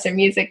podcasts or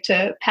music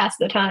to pass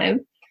the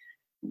time.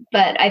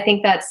 But I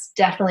think that's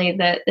definitely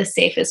the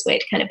safest way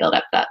to kind of build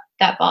up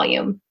that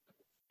volume.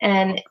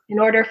 And in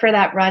order for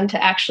that run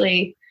to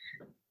actually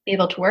be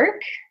able to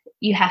work,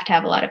 you have to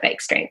have a lot of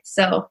bike strength.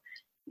 So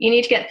you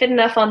need to get fit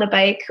enough on the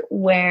bike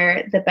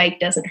where the bike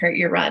doesn't hurt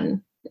your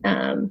run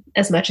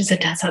as much as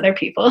it does other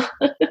people.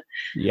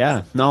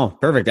 Yeah, no,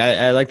 perfect.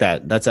 I like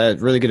that. That's a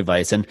really good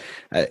advice. And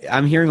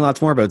I'm hearing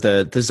lots more about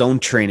the zone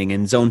training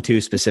and zone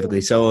 2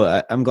 specifically.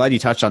 So I'm glad you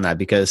touched on that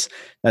because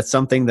that's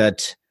something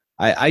that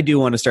I do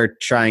want to start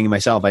trying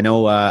myself. I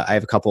know I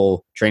have a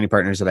couple training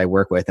partners that I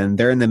work with, and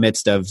they're in the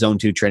midst of zone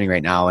 2 training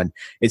right now. And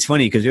it's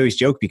funny because we always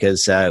joke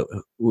because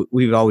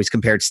we've always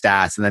compared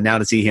stats, and then now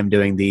to see him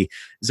doing the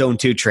zone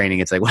 2 training,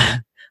 it's like, wow,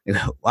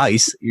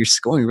 you're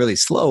going really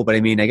slow. But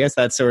I mean, I guess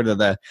that's sort of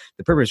the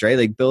purpose, right?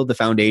 Like build the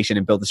foundation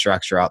and build the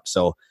structure up.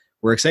 So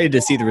we're excited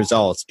to see the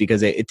results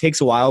because it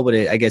takes a while, but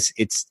I guess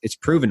it's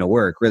proven to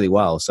work really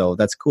well. So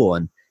that's cool.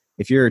 And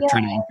if you're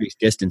trying to increase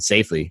distance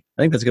safely,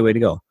 I think that's a good way to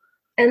go.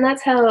 And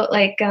that's how,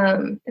 I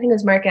think it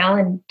was Mark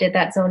Allen did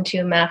that zone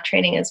 2 math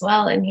training as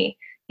well. And he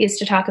used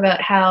to talk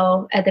about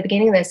how at the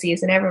beginning of the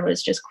season, everyone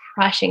was just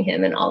crushing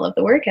him in all of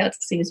the workouts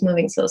because he was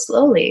moving so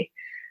slowly.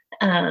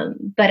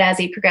 But as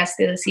he progressed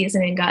through the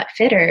season and got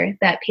fitter,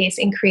 that pace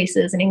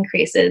increases and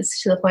increases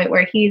to the point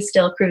where he's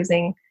still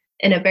cruising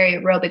in a very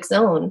aerobic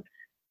zone,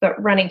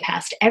 but running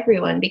past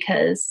everyone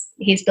because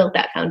he's built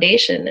that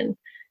foundation. And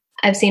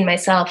I've seen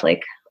myself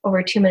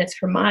over 2 minutes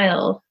per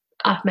mile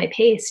off my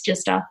pace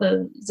just off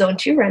of zone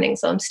 2 running.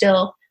 So I'm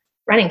still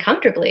running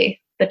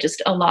comfortably, but just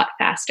a lot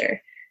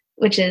faster,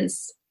 which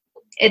is,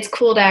 it's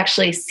cool to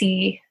actually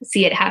see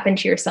it happen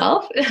to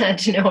yourself,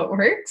 to know it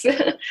works.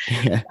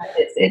 Yeah.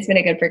 It's been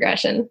a good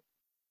progression.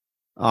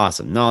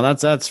 Awesome. No,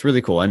 that's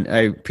really cool. And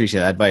I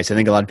appreciate that advice. I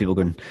think a lot of people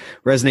can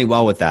resonate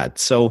well with that.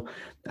 So,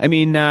 I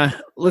mean,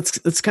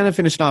 let's kind of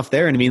finish it off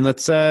there. And I mean,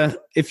 let's,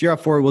 if you're up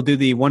for it, we'll do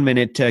the 1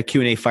 minute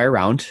Q&A fire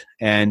round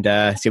and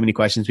see how many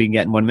questions we can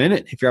get in 1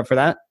 minute. If you're up for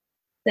that.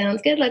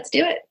 Sounds good. Let's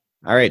do it.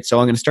 All right. So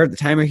I'm going to start the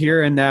timer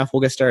here and we'll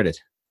get started.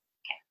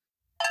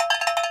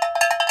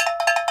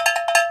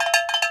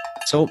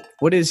 So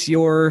what is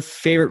your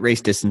favorite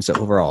race distance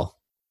overall?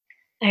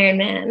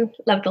 Ironman.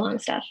 Love the long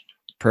stuff.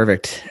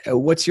 Perfect.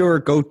 What's your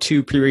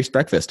go-to pre-race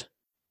breakfast?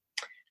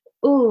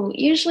 Ooh,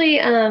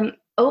 usually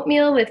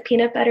oatmeal with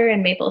peanut butter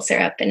and maple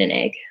syrup and an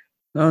egg.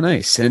 Oh,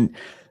 nice. And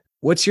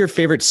what's your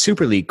favorite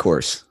Super League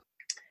course?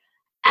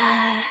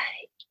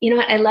 You know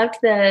what? I loved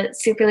the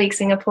Super League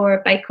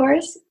Singapore bike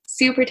course.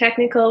 Super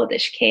technical with the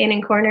chicane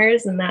and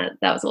corners, and that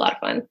was a lot of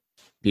fun.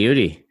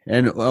 Beauty.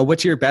 And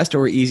what's your best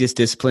or easiest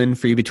discipline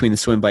for you between the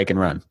swim, bike, and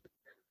run?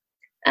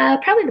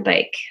 Probably the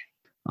bike.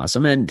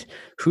 Awesome. And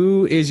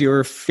who is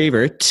your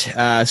favorite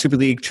Super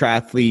League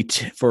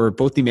triathlete for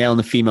both the male and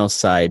the female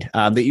side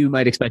that you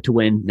might expect to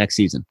win next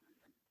season?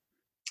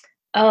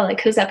 Oh,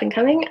 like who's up and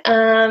coming?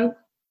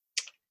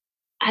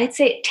 I'd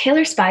say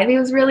Taylor Spivey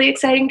was really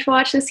exciting to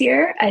watch this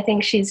year. I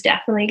think she's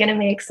definitely going to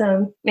make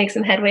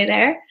some headway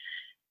there.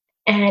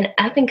 And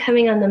up and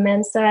coming on the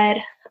men's side,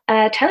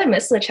 Tyler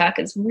Mislachuk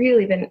has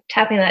really been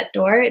tapping that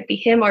door. It'd be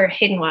him or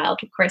Hayden Wild.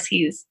 Of course,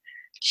 he's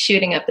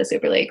shooting up the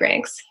Super League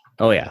ranks.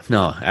 Oh, yeah.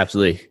 No,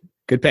 absolutely.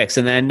 Good picks.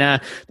 And then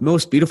the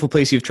most beautiful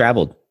place you've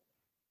traveled?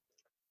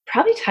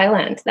 Probably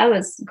Thailand. That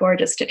was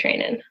gorgeous to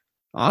train in.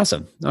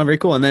 Awesome. Oh, very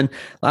cool. And then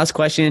last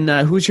question,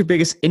 who's your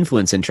biggest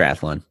influence in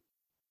triathlon?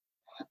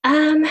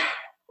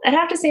 I'd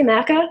have to say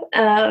Maka.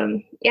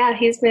 Yeah,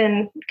 he's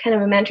been kind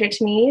of a mentor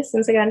to me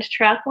since I got into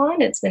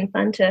triathlon. It's been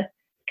fun to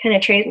kind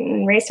of train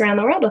and race around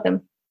the world with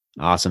him.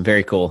 Awesome.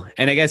 Very cool.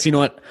 And I guess, you know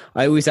what?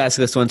 I always ask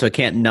this one, so I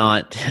can't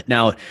not.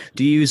 Now,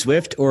 do you use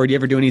Zwift or do you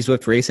ever do any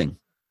Zwift racing?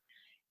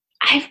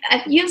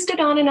 I've used it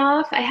on and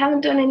off. I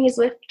haven't done any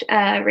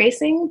Zwift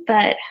racing,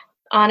 but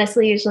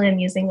honestly, usually I'm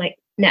using like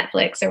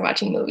Netflix or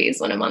watching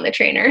movies when I'm on the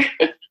trainer.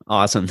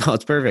 Awesome. No,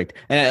 it's perfect.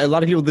 And a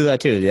lot of people do that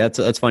too.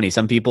 That's funny.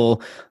 Some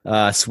people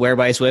swear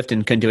by Zwift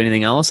and couldn't do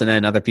anything else. And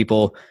then other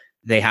people,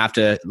 they have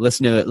to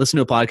listen to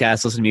a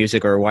podcast, listen to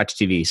music, or watch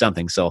TV,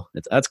 something. So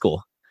that's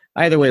cool.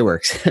 Either way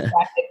works.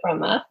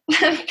 from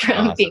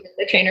awesome. Being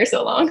the trainer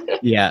so long.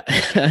 Yeah.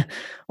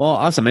 Well,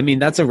 awesome. I mean,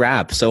 that's a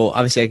wrap. So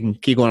obviously I can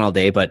keep going all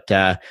day, but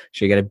sure,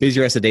 you got a busy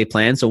rest of the day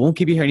planned, so won't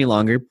keep you here any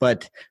longer.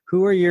 But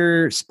who are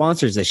your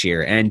sponsors this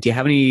year? And do you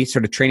have any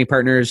sort of training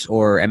partners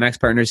or MX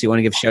partners you want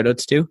to give shout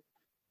outs to?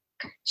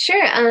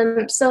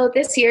 Sure. So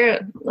this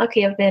year,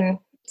 lucky I've been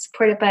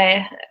supported by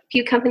a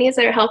few companies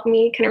that are helping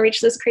me kind of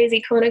reach this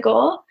crazy Kona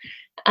goal.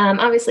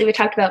 Obviously, we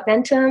talked about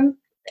Ventum,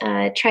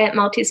 Triat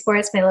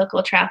Multisports, my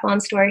local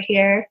triathlon store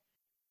here.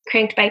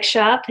 Cranked Bike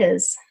Shop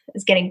is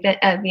getting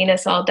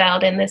Venus all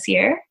dialed in this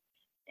year.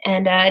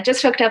 And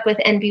just hooked up with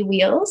NB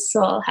Wheels,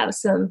 so I'll have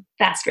some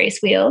fast race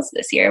wheels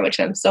this year, which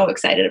I'm so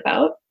excited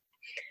about.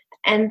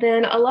 And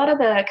then a lot of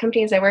the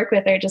companies I work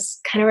with are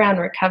just kind of around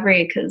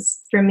recovery,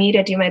 because for me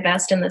to do my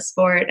best in the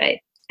sport,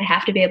 I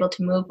have to be able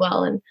to move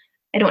well, and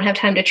I don't have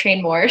time to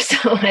train more,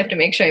 so I have to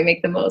make sure I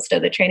make the most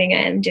of the training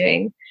I am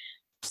doing.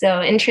 So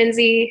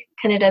Intrinsi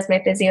kind of does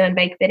my physio and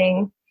bike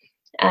fitting.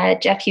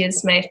 Jeff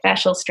Hughes, my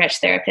fascial stretch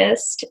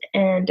therapist,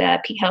 and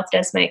Peak Health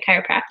does my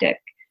chiropractic.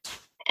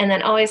 And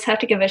then always have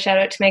to give a shout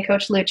out to my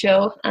coach,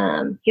 Lucho.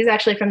 He's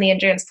actually from the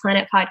Endurance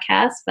Planet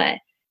podcast, but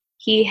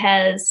he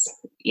has,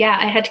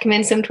 I had to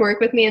convince him to work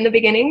with me in the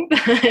beginning,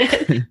 but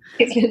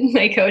he's been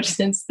my coach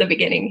since the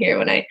beginning here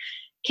when I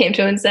came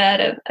to him and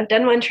said, I've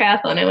done one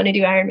triathlon, I want to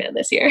do Ironman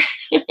this year.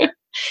 And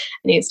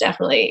he's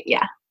definitely,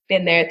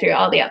 been there through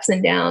all the ups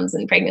and downs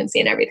and pregnancy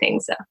and everything.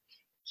 So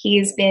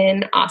he's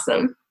been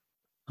awesome.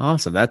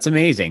 Awesome. That's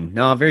amazing.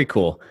 No, very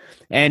cool.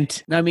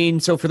 And I mean,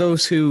 so for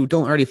those who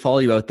don't already follow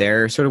you out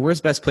there, sort of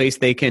where's the best place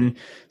they can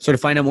sort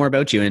of find out more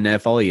about you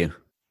and follow you?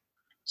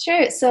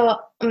 Sure. So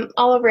I'm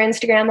all over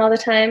Instagram all the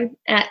time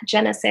at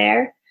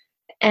Jenna-Caer.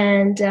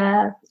 And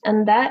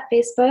that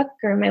Facebook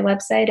or my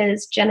website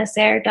is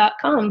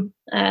jennacaer.com.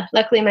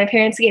 Luckily, my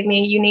parents gave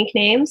me a unique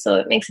name, so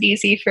it makes it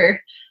easy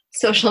for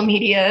social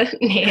media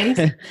names.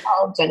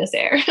 All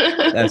Jenna-Caer.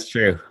 That's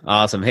true.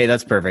 Awesome. Hey,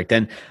 that's perfect.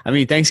 And I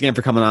mean, thanks again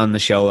for coming on the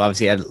show.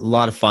 Obviously, I had a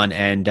lot of fun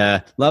and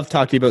love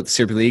talking to you about the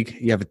Super League.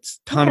 You have a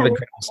ton of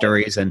incredible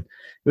stories and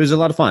it was a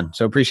lot of fun.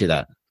 So appreciate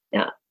that.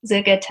 Yeah, it was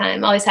a good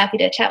time. Always happy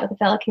to chat with a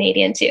fellow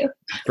Canadian too.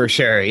 For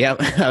sure. Yeah,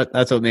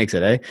 that's what makes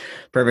it, eh?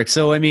 Perfect.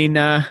 So, I mean,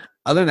 other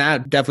than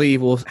that, definitely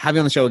we'll have you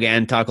on the show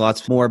again, talk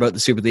lots more about the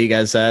Super League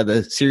as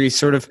the series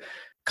sort of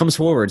comes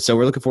forward. So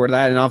we're looking forward to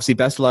that. And obviously,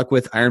 best of luck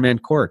with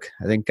Ironman Cork.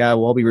 I think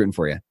we'll all be rooting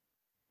for you.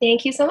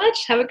 Thank you so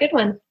much. Have a good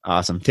one.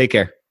 Awesome. Take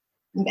care.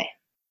 Bye.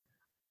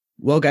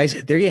 Well, guys,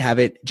 there you have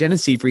it. Jenna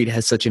Seefried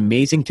has such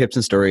amazing tips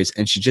and stories,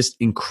 and she's just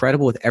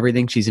incredible with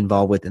everything she's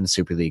involved with in the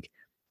Super League.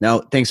 Now,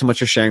 thanks so much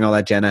for sharing all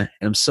that, Jenna.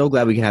 And I'm so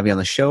glad we can have you on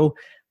the show.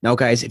 Now,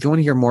 guys, if you want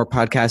to hear more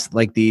podcasts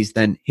like these,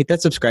 then hit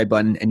that subscribe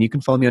button, and you can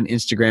follow me on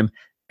Instagram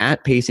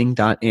at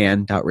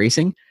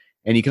pacing.and.racing.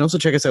 And you can also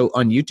check us out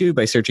on YouTube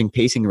by searching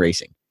Pacing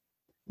Racing.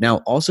 Now,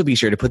 also be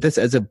sure to put this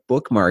as a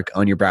bookmark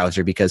on your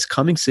browser because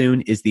coming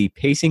soon is the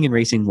Pacing and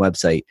Racing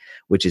website,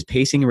 which is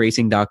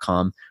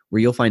pacingracing.com,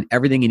 where you'll find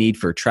everything you need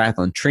for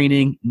triathlon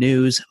training,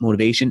 news,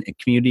 motivation, and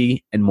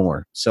community, and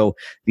more. So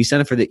if you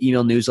sign up for the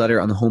email newsletter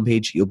on the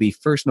homepage, you'll be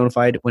first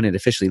notified when it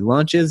officially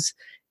launches.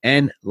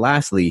 And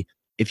lastly,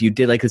 if you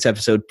did like this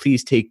episode,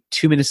 please take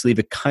 2 minutes to leave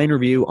a kind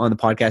review on the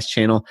podcast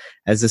channel,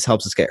 as this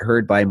helps us get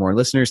heard by more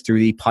listeners through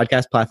the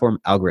podcast platform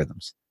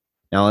algorithms.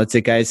 Now, that's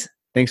it, guys.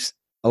 Thanks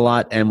a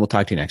lot, and we'll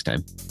talk to you next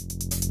time.